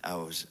 I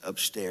was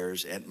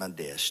upstairs at my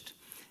desk,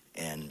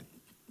 and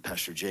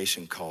Pastor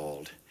Jason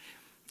called,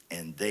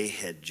 and they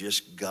had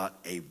just got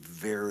a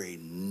very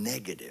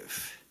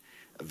negative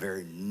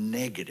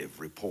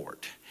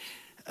report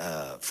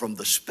from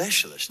the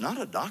specialist, not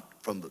a doctor,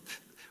 from the.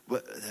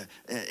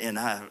 And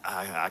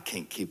I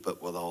can't keep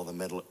up with all the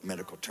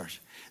medical terms.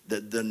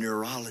 The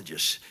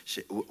neurologist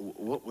said,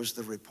 what was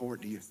the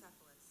report?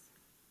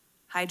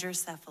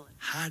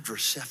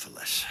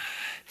 Hydrocephalus.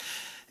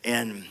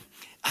 And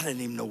I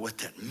didn't even know what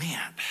that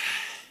meant.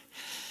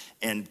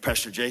 And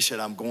Pastor Jay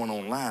said, I'm going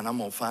online. I'm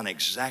going to find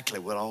exactly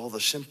what all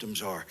the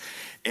symptoms are.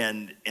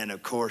 And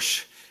of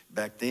course,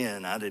 back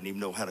then, I didn't even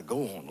know how to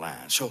go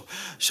online. So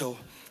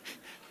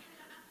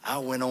I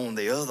went on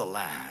the other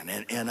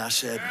line, and I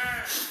said,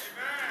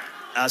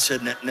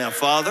 now,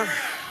 Father,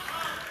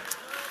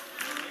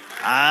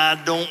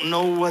 I don't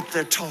know what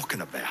they're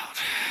talking about.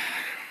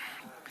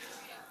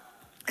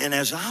 And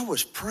as I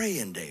was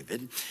praying,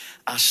 David,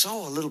 I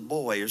saw a little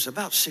boy. He was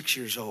about 6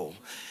 years old,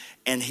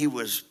 and he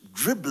was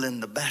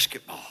dribbling the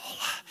basketball,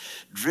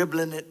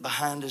 dribbling it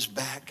behind his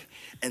back,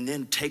 and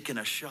then taking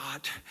a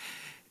shot.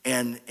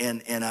 And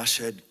I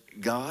said,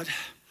 God,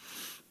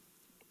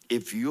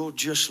 if you'll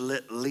just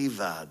let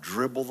Levi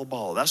dribble the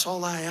ball, that's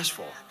all I asked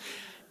for.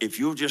 If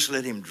you'll just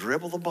let him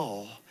dribble the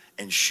ball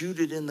and shoot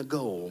it in the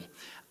goal,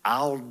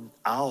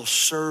 I'll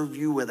serve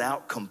you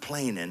without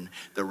complaining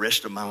the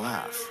rest of my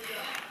life.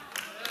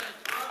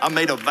 I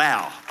made a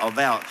vow.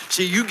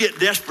 See, you get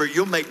desperate,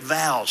 you'll make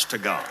vows to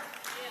God.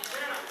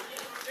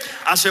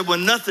 I said,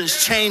 when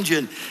nothing's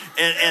changing,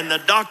 and the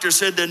doctor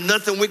said there's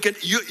nothing we can,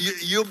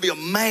 you'll be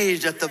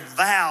amazed at the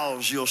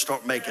vows you'll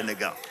start making to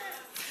God.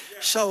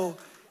 So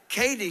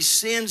Katie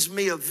sends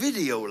me a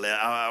video.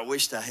 I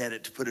wished I had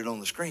it to put it on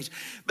the screens,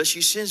 but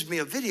she sends me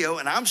a video,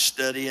 and I'm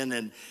studying,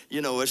 and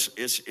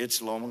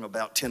it's long,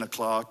 about 10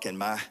 o'clock, and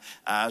my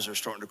eyes are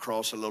starting to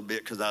cross a little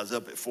bit because I was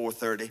up at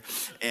 4:30,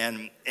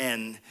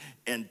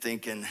 and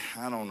thinking,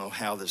 I don't know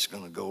how this is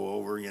going to go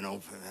over.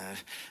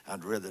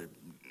 I'd rather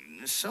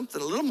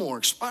something a little more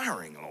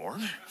inspiring,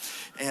 Lord.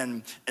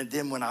 And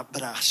then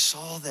I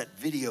saw that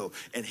video,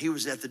 and he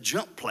was at the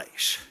jump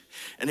place.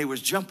 And he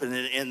was jumping,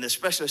 and the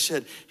specialist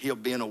said he'll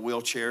be in a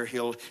wheelchair.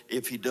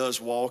 If he does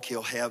walk,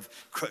 he'll have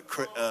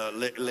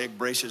leg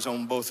braces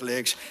on both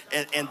legs.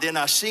 And then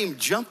I see him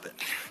jumping.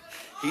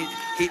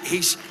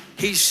 He's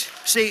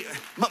see,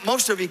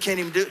 most of you can't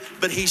even do it,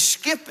 but he's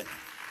skipping.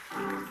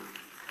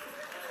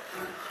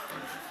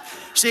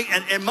 See,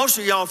 and most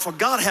of y'all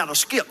forgot how to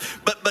skip,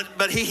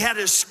 but he had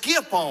his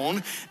skip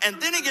on,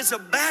 and then he gets a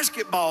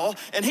basketball,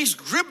 and he's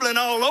dribbling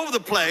all over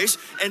the place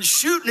and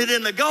shooting it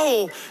in the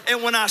goal.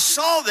 And when I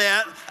saw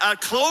that, I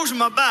closed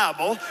my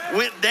Bible,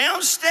 went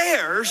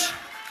downstairs,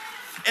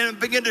 and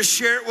began to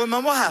share it with my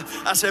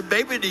wife. I said,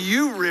 baby, do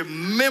you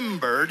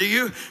remember? Do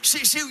you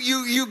see?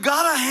 You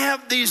gotta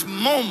have these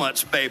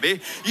moments, baby.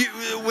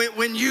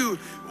 When you.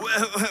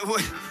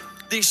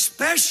 These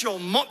special,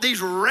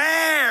 these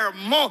rare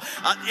moments,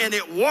 and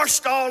it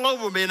washed all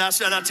over me. And I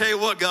said, I tell you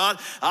what,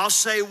 God, I'll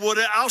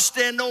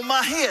stand on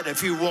my head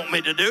if you want me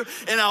to do,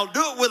 and I'll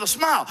do it with a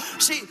smile.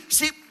 See,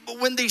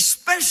 when these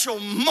special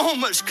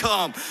moments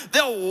come,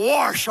 they'll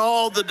wash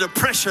all the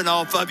depression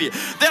off of you.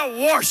 They'll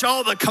wash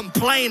all the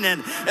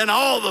complaining and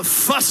all the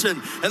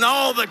fussing and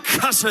all the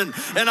cussing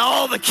and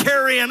all the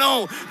carrying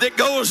on that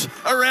goes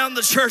around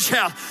the church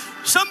house.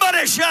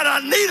 Somebody shout, I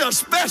need a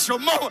special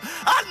moment.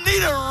 I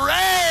need a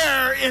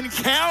rare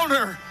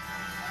encounter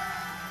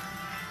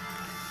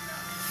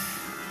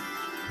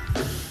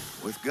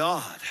with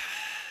God.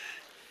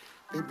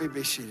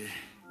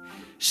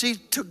 See,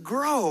 to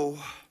grow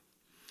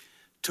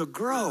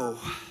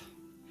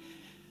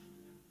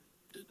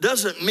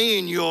doesn't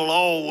mean you'll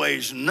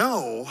always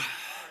know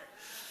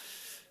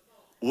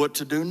what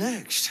to do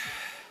next.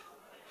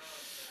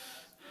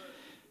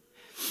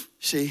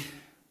 See,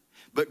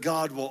 but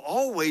God will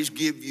always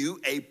give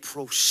you a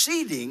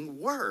proceeding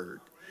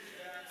word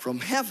from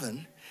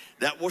heaven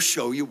that will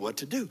show you what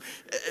to do.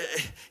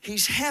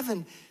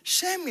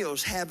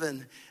 Samuel's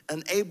having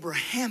an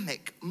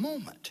Abrahamic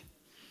moment.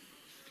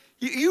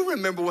 You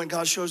remember when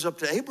God shows up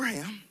to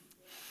Abraham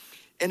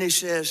and he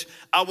says,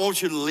 I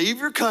want you to leave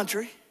your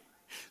country,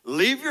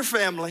 leave your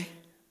family,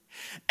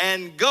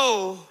 and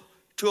go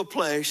to a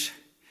place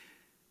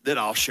that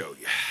I'll show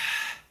you.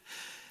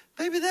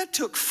 Baby, that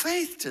took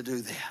faith to do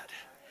that.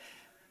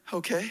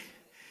 Okay.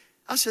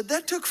 I said,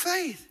 that took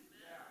faith.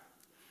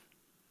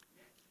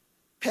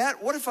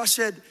 Pat, what if I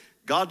said,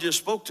 God just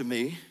spoke to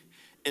me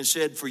and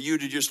said for you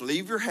to just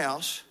leave your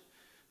house,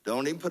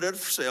 don't even put it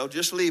for sale,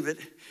 just leave it,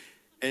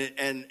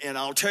 And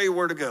I'll tell you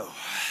where to go.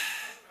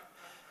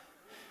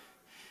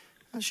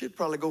 I should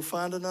probably go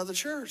find another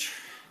church.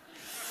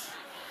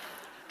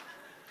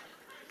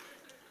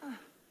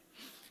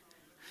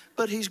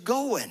 But he's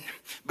going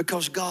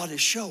because God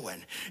is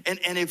showing.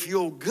 And if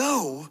you'll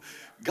go,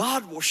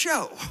 God will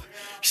show.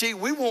 See,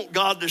 we want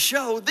God to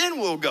show, then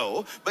we'll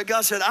go. But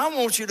God said, I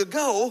want you to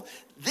go,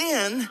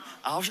 then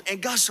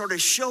and God started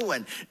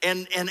showing.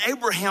 And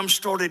Abraham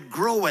started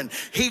growing.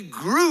 He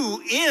grew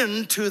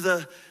into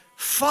the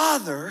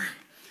father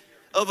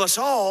of us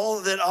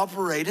all that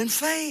operate in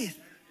faith.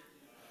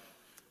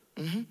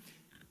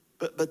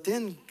 But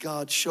then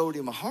God showed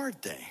him a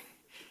hard thing.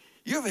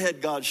 You ever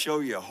had God show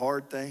you a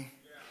hard thing?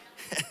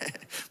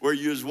 Where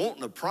you was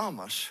wanting a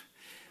promise,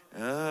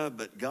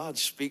 but God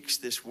speaks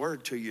this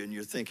word to you and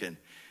you're thinking,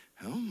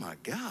 oh my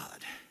God,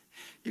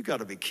 you got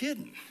to be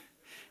kidding.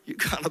 You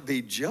got to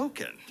be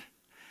joking.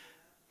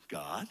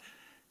 God.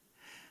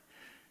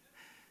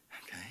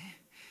 Okay.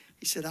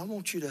 He said, I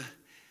want you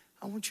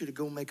to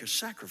go make a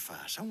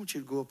sacrifice. I want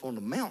you to go up on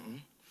the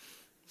mountain,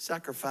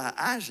 sacrifice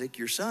Isaac,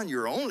 your son,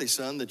 your only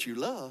son that you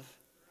love,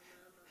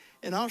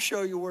 and I'll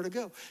show you where to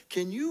go.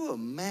 Can you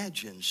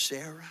imagine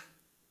Sarah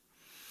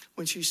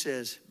when she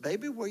says,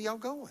 baby, where y'all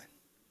going?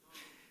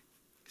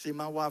 See,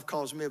 my wife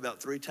calls me about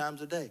 3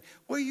 times a day.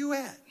 Where you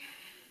at?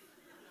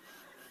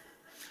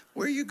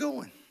 Where are you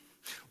going?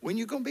 When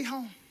you going to be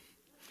home?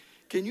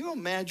 Can you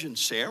imagine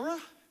Sarah?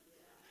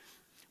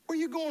 Where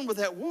you going with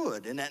that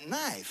wood and that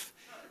knife?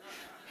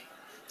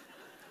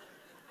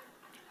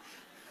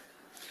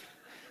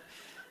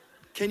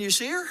 Can you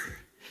see her?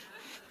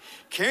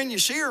 Can you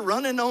see her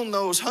running on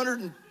those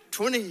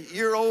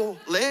 120-year-old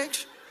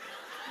legs?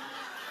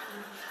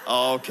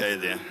 Okay,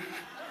 then.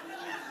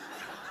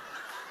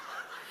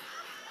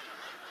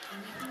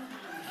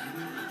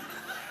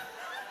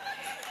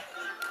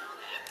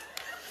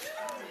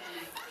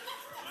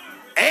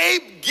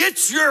 Abe,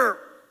 get your...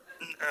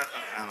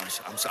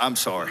 I'm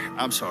sorry.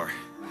 I'm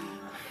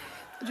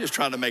just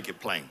trying to make it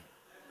plain.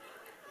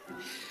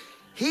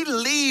 He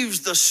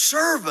leaves the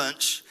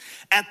servants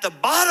at the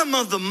bottom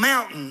of the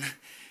mountain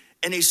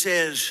and he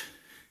says,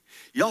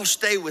 y'all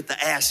stay with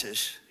the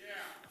asses.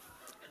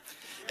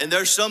 And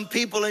there's some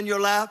people in your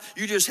life,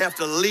 you just have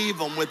to leave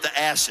them with the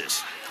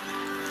asses.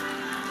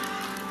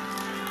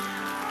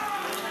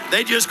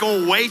 They just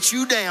gonna weight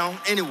you down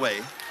anyway.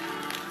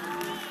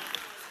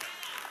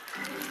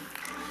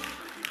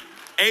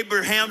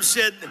 Abraham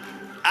said,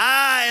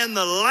 I and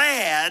the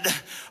lad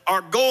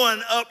are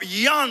going up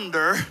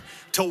yonder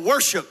to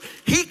worship.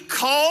 He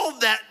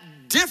called that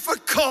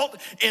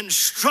difficult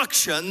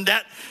instruction,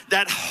 that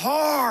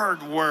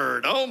hard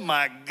word. Oh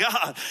my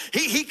God.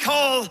 He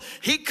called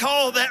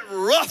that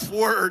rough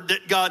word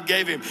that God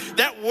gave him,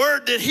 that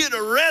word that he'd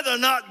have rather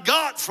not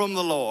got from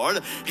the Lord.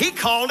 He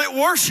called it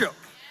worship.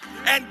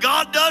 And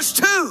God does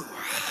too.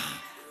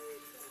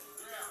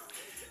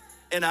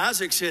 And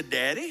Isaac said,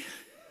 Daddy,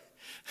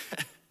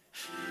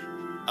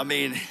 I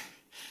mean,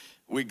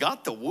 we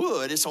got the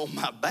wood, it's on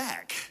my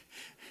back.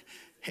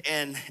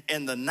 And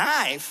the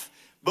knife,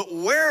 but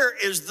where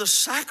is the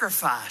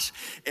sacrifice?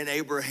 And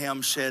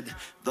Abraham said,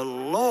 the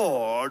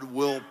Lord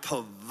will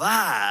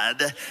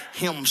provide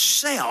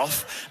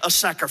himself a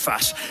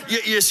sacrifice.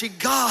 You see,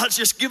 God's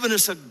just given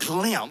us a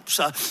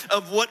glimpse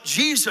of what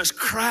Jesus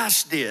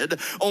Christ did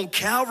on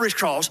Calvary's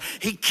cross.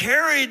 He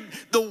carried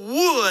the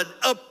wood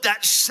up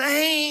that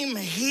same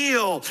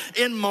hill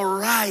in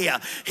Moriah.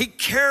 He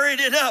carried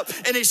it up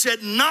and he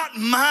said, not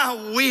my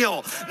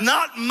will,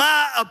 not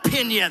my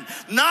opinion,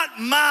 not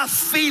my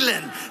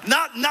feeling,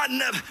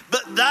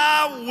 but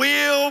thy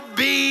will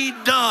be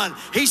done.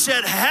 He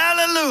said,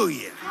 hallelujah.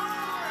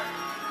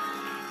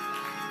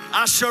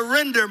 I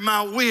surrender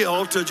my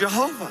will to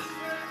Jehovah.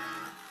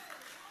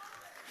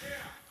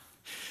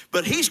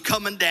 But he's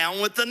coming down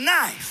with the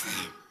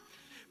knife.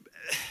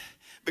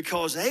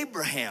 Because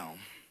Abraham,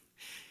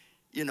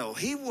 you know,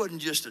 he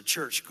wasn't just a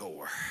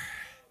churchgoer.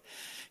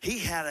 He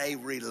had a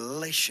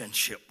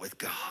relationship with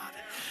God.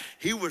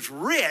 He was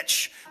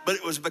rich, but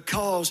it was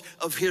because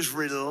of his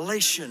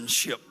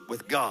relationship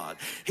with God.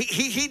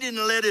 He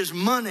didn't let his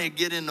money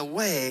get in the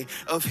way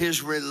of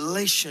his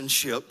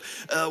relationship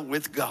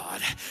with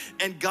God.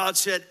 And God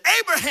said,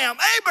 Abraham,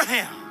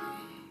 Abraham,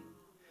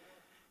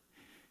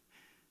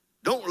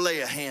 don't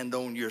lay a hand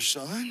on your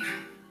son.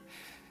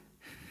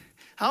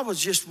 I was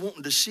just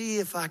wanting to see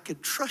if I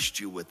could trust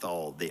you with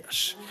all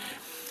this.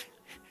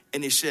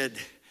 And he said,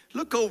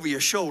 look over your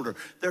shoulder.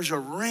 There's a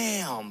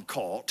ram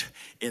caught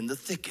in the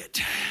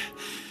thicket.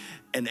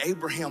 And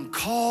Abraham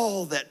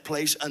called that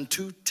place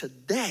unto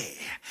today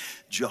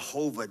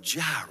Jehovah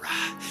Jireh.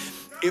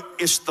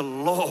 It's the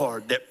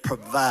Lord that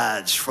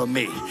provides for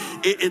me.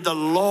 The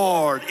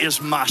Lord is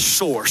my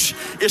source.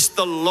 It's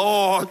the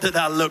Lord that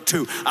I look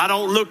to. I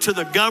don't look to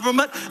the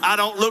government. I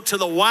don't look to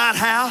the White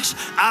House.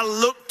 I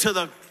look to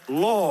the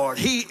Lord.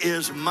 He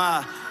is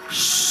my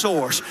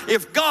source.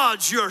 If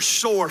God's your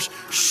source,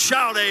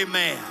 shout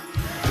amen.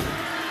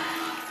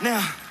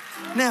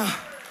 Now,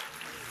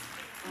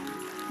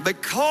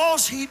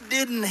 because he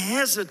didn't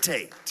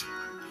hesitate,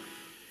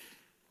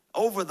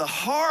 over the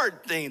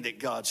hard thing that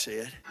God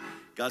said,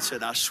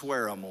 I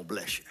swear I'm going to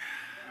bless you.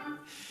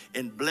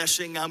 In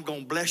blessing, I'm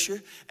going to bless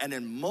you. And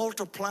in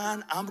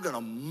multiplying, I'm going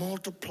to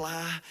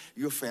multiply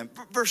your family.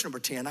 Verse number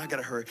 10, I got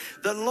to hurry.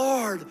 The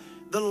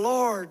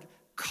Lord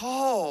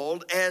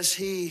called as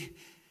he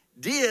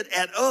did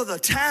at other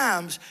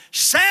times,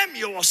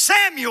 Samuel,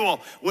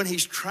 Samuel, when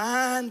he's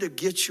trying to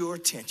get your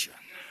attention.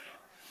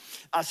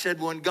 I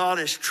said, when God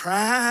is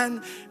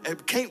trying,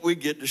 can't we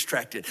get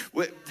distracted?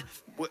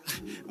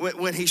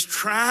 When he's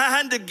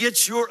trying to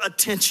get your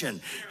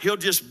attention, he'll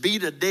just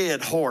beat a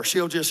dead horse.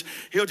 He'll just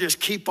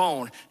keep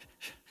on.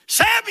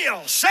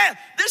 Samuel,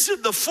 this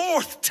is the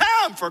fourth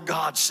time, for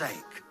God's sake.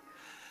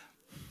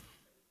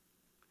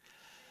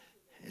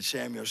 And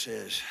Samuel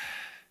says,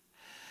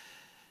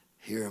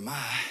 here am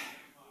I.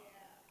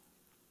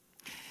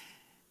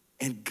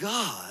 And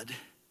God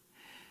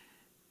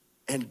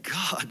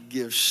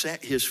gives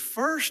his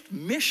first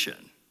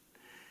mission.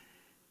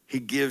 He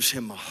gives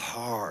him a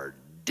hard,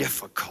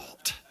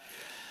 difficult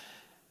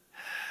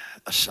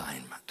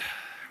assignment.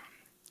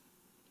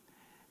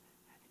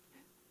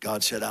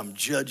 God said, I'm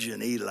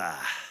judging Eli,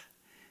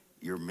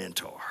 your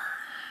mentor,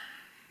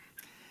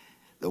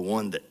 the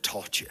one that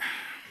taught you.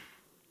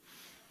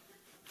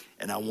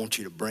 And I want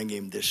you to bring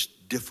him this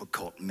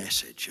difficult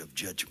message of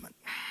judgment.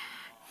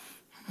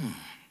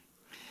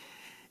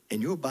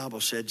 And your Bible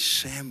said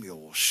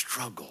Samuel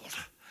struggled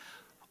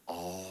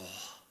all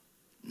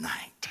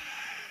night.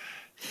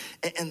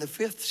 And the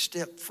fifth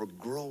step for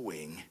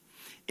growing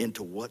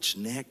into what's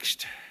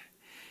next,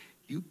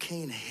 you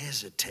can't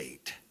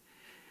hesitate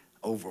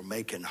over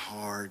making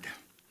hard,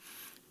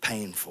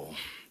 painful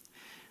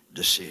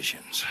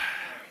decisions.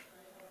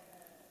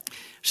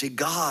 See,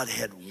 God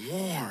had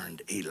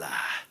warned Eli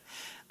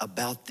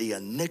about the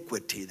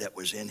iniquity that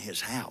was in his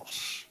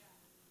house,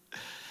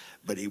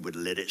 but he would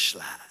let it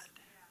slide.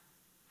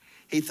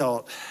 He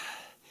thought,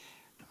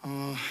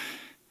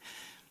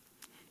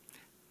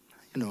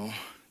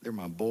 they're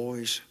my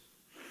boys.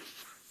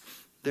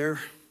 They've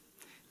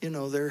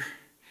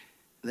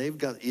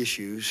got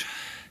issues,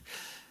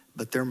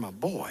 but they're my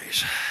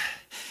boys.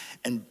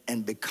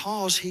 And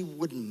because he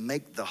wouldn't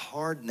make the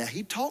hard, now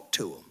he talked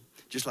to them,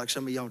 just like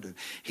some of y'all do.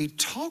 He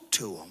talked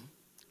to them,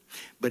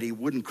 but he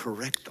wouldn't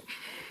correct them.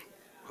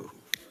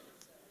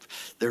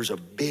 There's a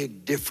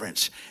big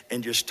difference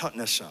in just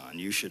talking to son.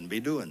 You shouldn't be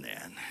doing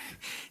that.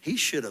 He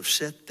should have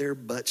set their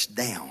butts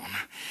down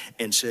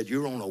and said,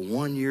 you're on a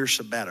 1-year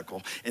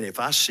sabbatical, and if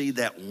I see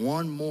that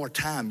one more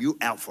time, you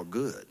out for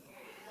good.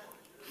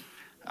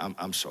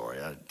 I'm sorry.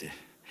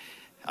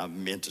 I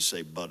meant to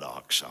say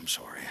buttocks. I'm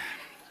sorry.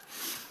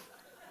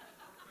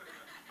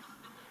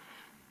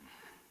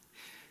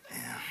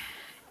 Yeah.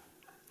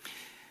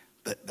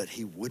 But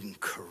he wouldn't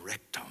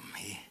correct them.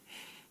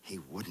 He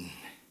wouldn't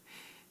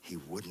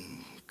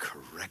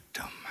correct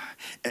them.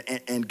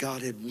 And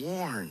God had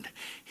warned.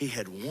 He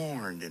had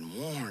warned and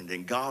warned,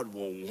 and God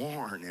will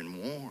warn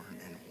and warn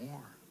and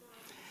warn.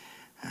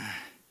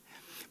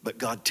 But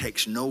God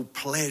takes no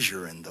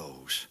pleasure in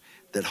those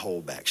that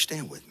hold back.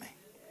 Stand with me.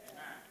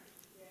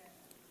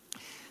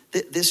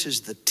 This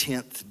is the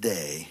 10th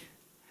day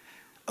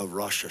of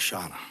Rosh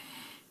Hashanah,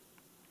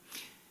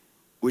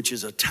 which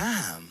is a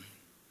time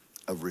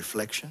of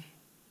reflection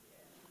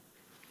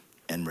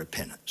and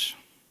repentance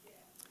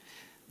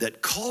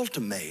that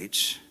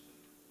culminates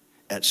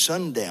at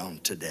sundown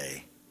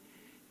today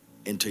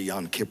into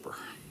Yom Kippur.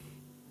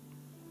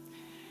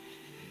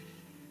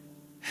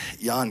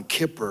 Yom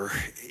Kippur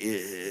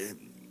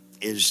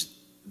is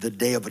the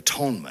Day of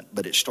Atonement,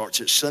 but it starts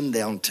at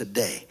sundown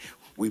today.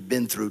 We've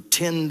been through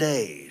 10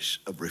 days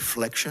of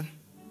reflection,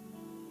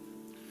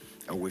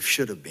 or we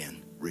should have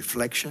been,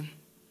 reflection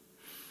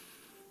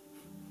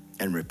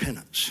and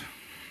repentance.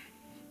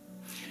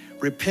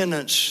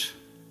 Repentance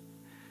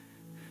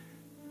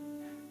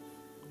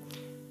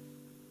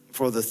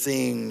for the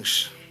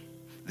things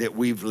that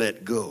we've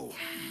let go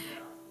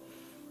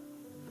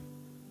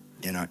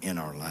in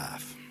our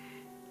life.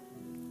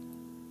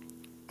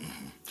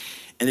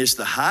 And it's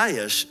the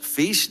highest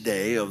feast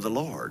day of the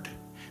Lord.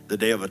 The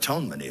Day of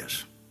Atonement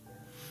is.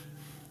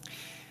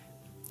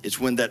 It's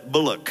when that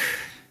bullock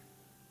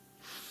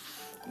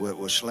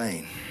was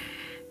slain.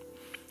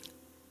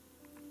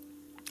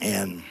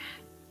 And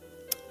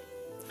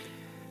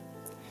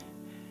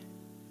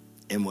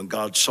when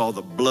God saw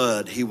the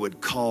blood, he would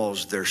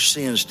cause their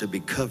sins to be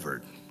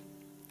covered.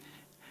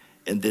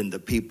 And then the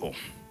people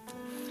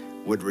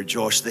would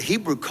rejoice. The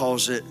Hebrew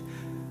calls it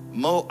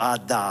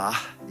Mo'adah.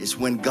 It's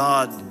when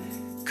God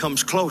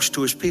comes close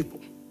to his people.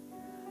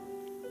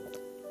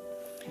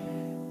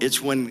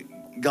 It's when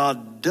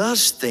God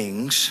does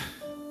things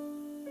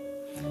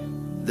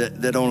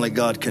that only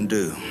God can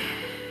do.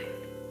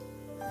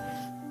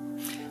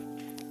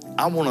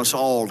 I want us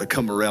all to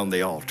come around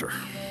the altar.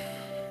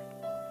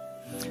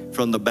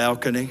 From the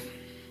balcony,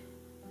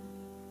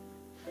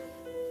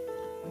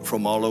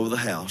 from all over the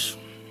house.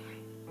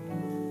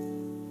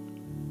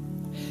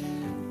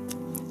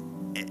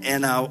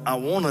 And I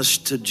want us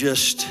to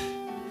just,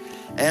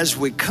 as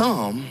we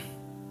come,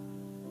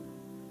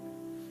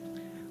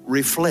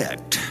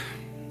 reflect.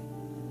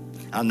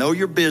 I know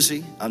you're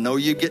busy. I know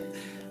you get,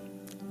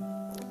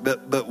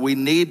 but we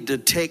need to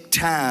take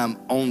time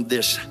on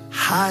this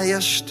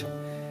highest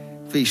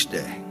feast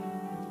day.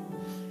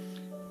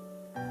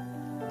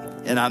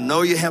 And I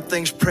know you have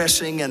things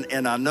pressing,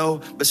 and I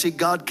know, but see,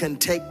 God can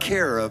take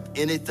care of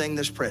anything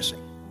that's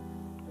pressing.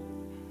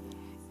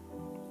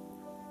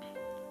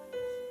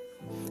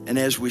 And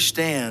as we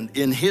stand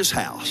in His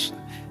house,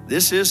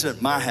 this isn't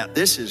my house,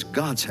 this is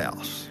God's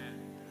house.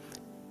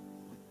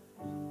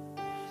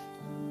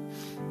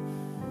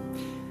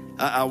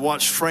 I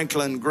watched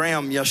Franklin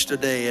Graham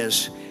yesterday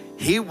as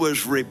he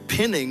was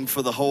repenting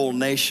for the whole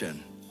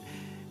nation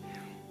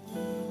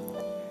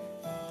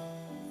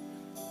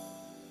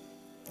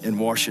in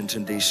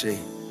Washington, D.C.,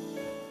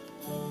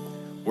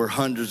 where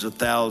hundreds of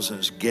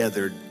thousands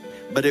gathered.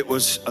 But it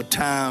was a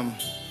time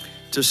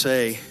to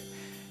say,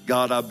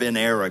 God, I've been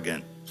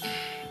arrogant.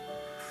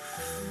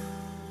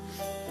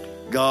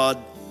 God,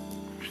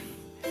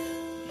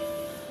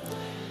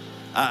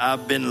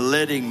 I've been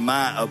letting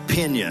my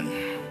opinion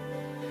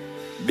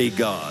be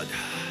God.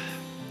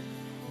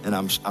 And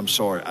I'm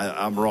sorry,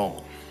 I'm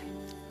wrong.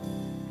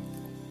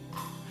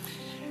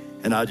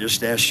 And I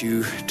just ask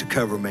you to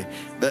cover me.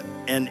 But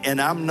and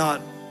I'm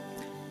not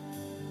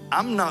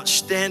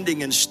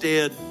standing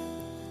instead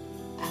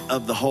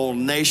of the whole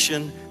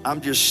nation.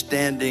 I'm just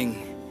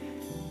standing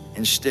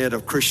instead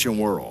of Christian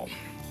world.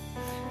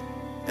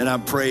 And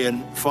I'm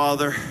praying,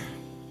 Father,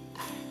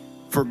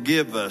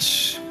 forgive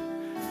us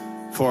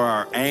for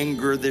our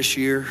anger this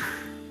year,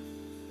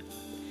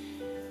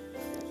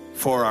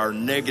 for our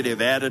negative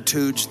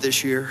attitudes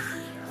this year,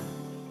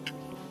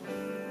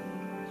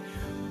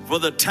 for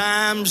the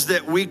times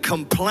that we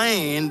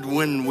complained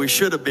when we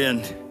should have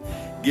been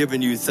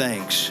giving you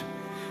thanks.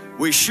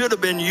 We should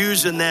have been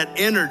using that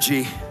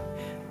energy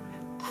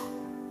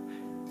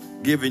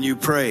giving you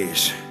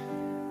praise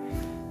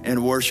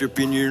and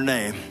worshiping your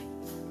name.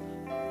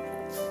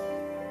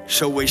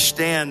 So we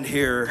stand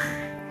here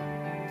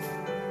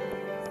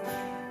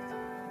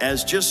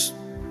as just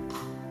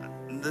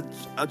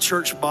a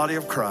church body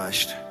of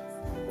Christ.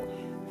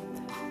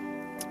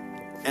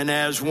 And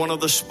as one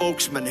of the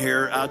spokesmen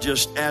here, I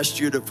just asked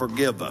you to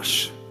forgive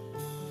us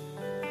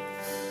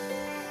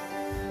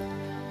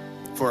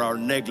for our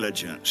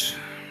negligence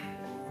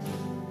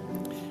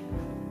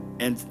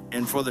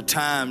and for the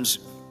times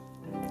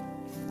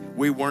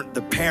we weren't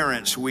the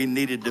parents we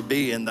needed to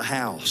be in the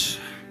house,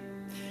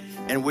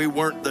 and we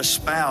weren't the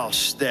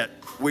spouse that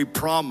we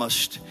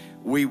promised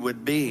we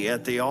would be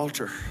at the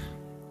altar.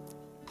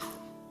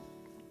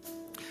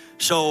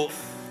 So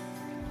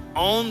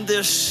on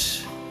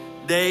this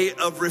day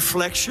of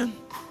reflection,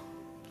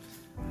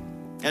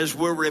 as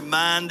we're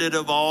reminded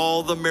of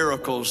all the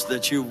miracles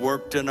that you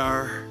worked in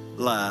our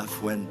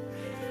life, when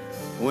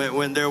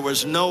there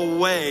was no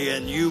way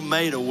and you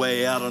made a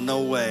way out of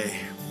no way,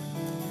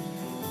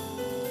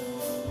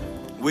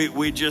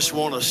 we just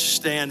want to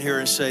stand here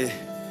and say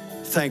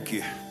thank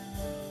you.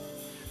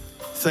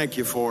 Thank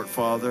you for it,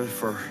 Father.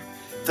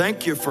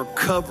 Thank you for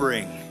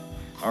covering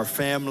our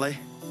family.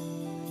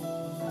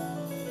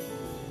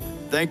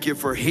 Thank you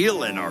for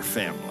healing our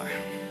family.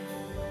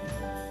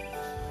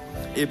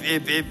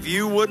 If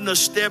you wouldn't have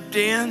stepped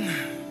in,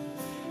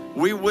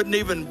 we wouldn't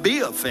even be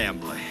a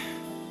family.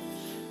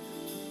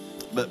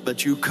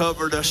 But you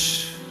covered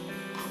us.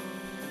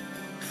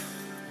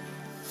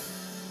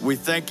 We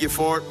thank you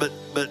for it,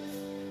 but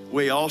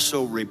we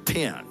also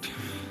repent.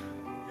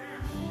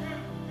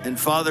 And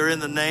Father, in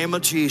the name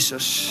of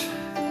Jesus,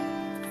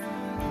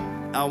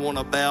 I want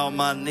to bow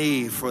my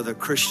knee for the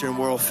Christian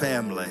World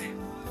family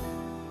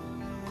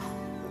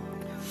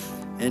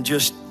and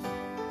just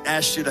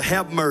ask you to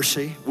have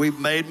mercy. We've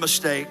made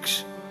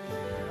mistakes.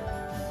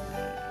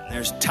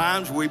 There's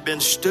times we've been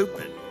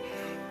stupid,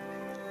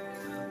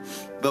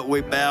 but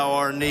we bow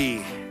our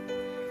knee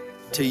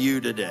to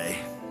you today.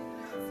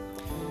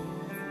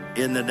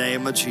 In the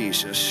name of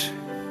Jesus.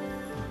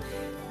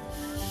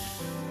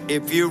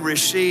 If you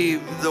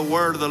receive the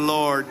word of the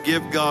Lord,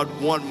 give God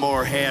one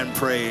more hand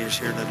praise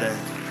here today.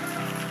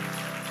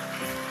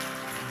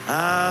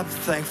 I'm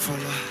thankful.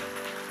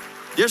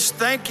 Just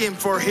thank Him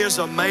for His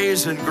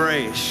amazing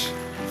grace.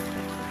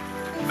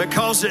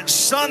 Because at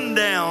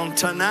sundown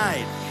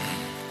tonight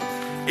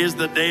is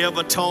the Day of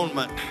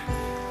Atonement,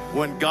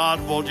 when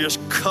God will just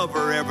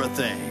cover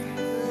everything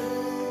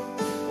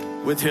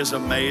with His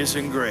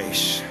amazing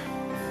grace.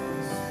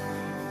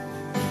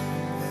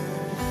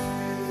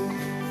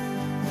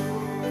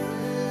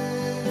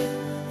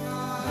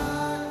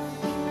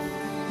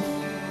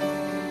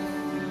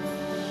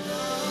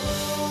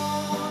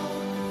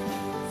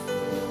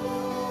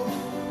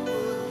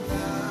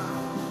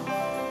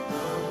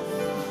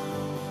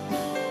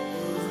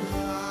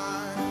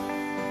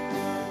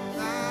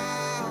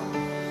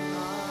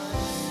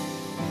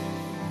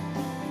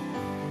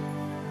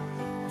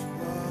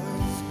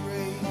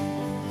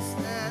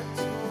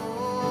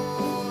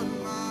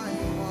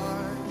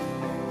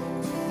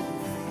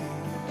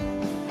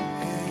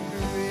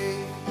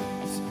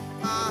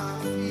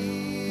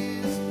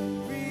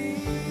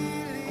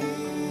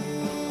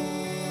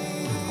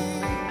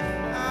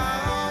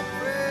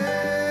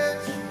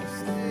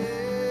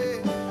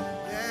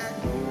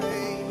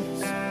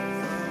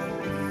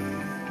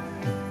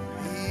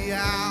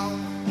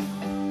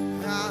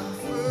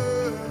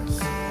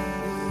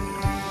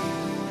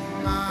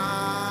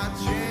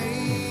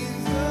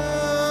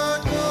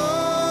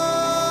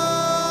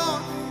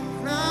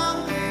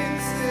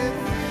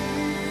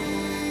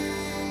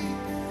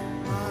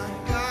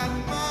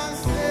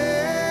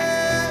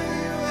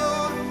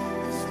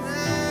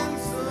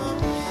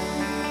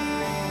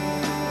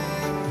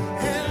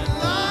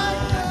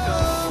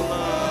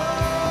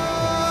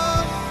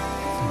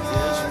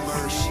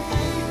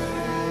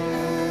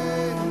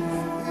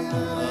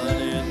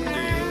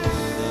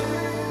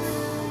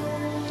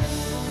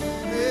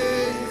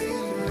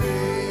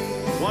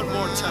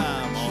 more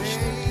time,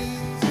 Austin.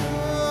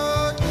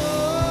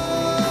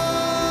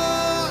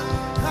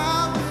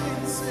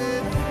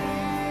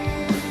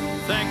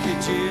 Thank you,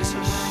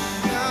 Jesus.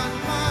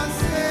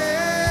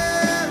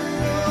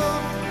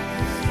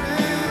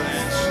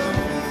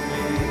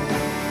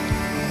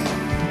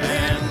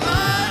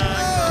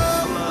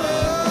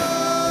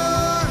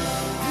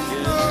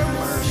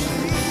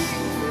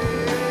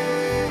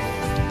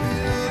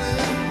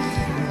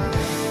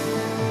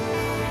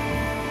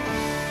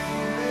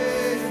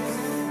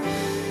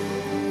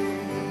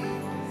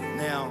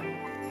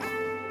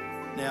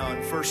 Now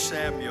in 1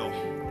 Samuel,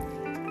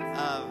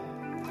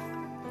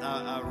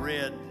 I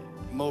read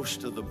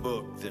most of the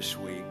book this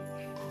week.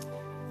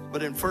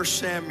 But in 1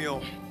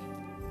 Samuel,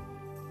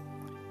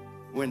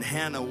 when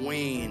Hannah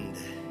weaned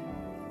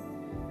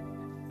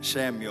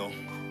Samuel,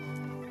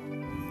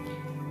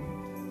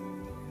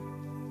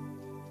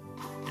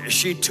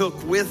 she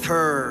took with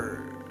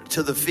her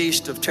to the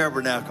Feast of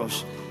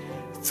Tabernacles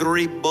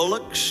 3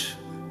 bullocks,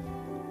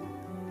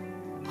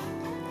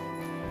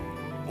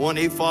 1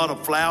 ephah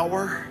of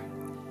flour,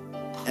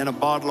 and a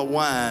bottle of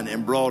wine,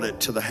 and brought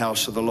it to the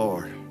house of the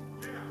Lord.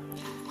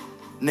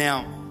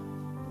 Now,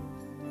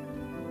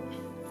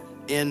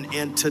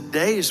 in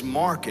today's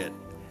market,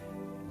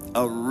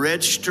 a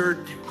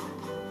registered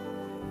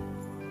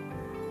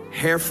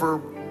heifer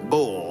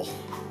bull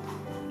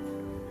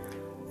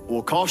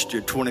will cost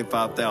you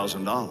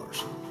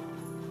 $25,000.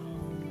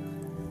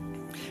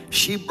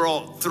 She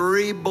brought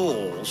 3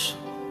 bulls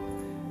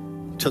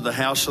to the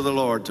house of the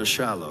Lord to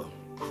Shiloh.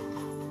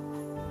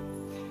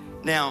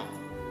 Now,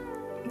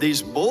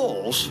 these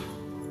bulls,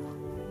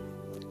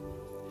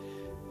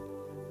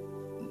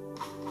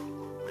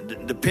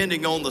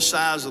 depending on the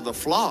size of the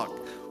flock,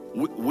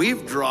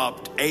 we've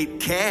dropped 8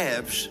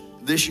 calves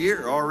this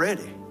year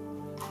already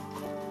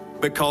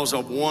because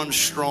of one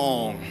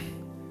strong.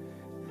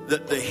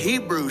 The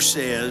Hebrew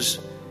says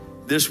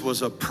this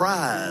was a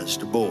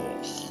prized bull.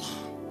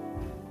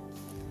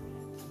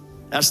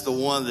 That's the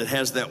one that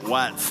has that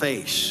white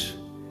face.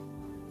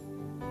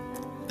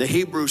 The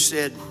Hebrew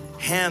said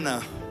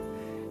Hannah,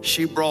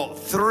 she brought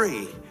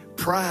 3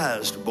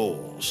 prized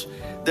bulls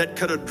that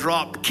could have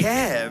dropped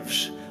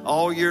calves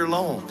all year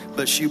long,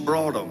 but she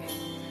brought them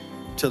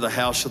to the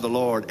house of the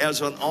Lord as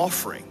an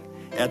offering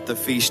at the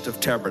Feast of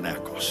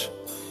Tabernacles.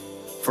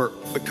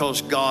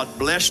 Because God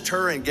blessed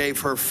her and gave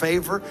her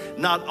favor.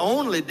 Not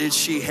only did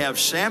she have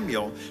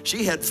Samuel,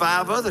 she had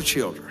 5 other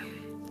children.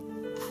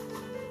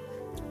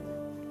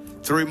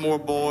 3 more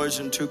boys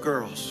and 2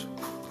 girls.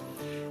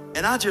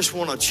 And I just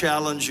want to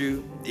challenge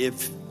you,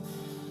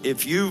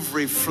 if you've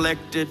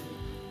reflected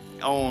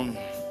on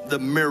the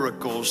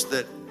miracles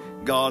that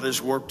God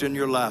has worked in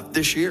your life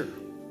this year.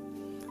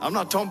 I'm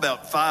not talking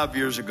about 5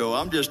 years ago.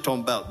 I'm just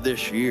talking about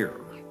this year.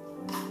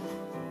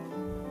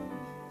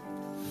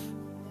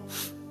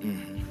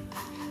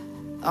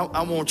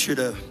 I want you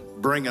to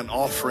bring an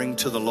offering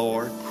to the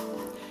Lord.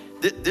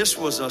 This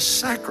was a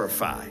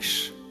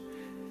sacrifice.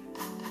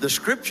 The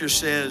scripture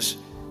says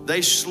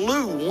they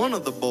slew one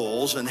of the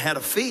bulls and had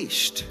a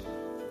feast.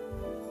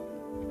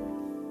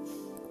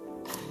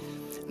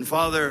 And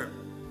Father,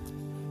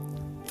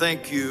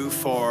 thank you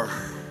for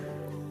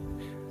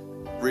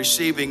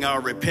receiving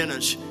our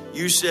repentance.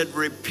 You said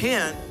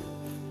repent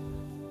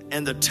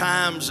and the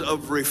times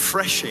of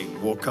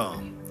refreshing will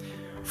come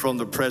from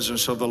the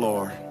presence of the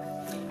Lord.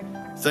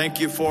 Thank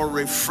you for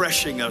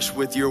refreshing us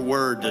with your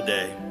word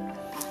today.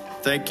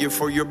 Thank you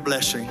for your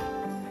blessing.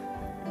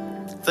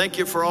 Thank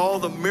you for all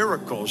the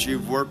miracles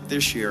you've worked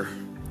this year.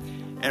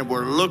 And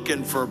we're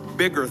looking for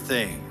bigger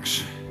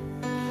things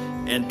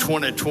in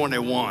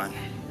 2021.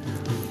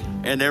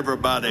 And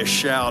everybody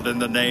shout in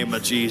the name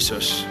of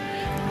Jesus.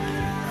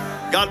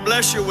 God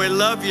bless you. We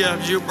love you.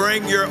 As you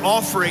bring your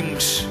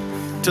offerings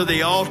to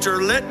the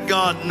altar, let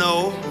God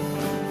know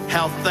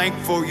how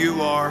thankful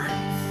you are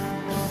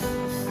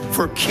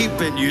for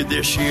keeping you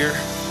this year.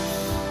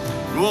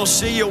 We'll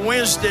see you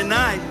Wednesday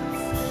night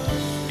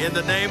in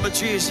the name of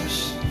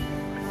Jesus.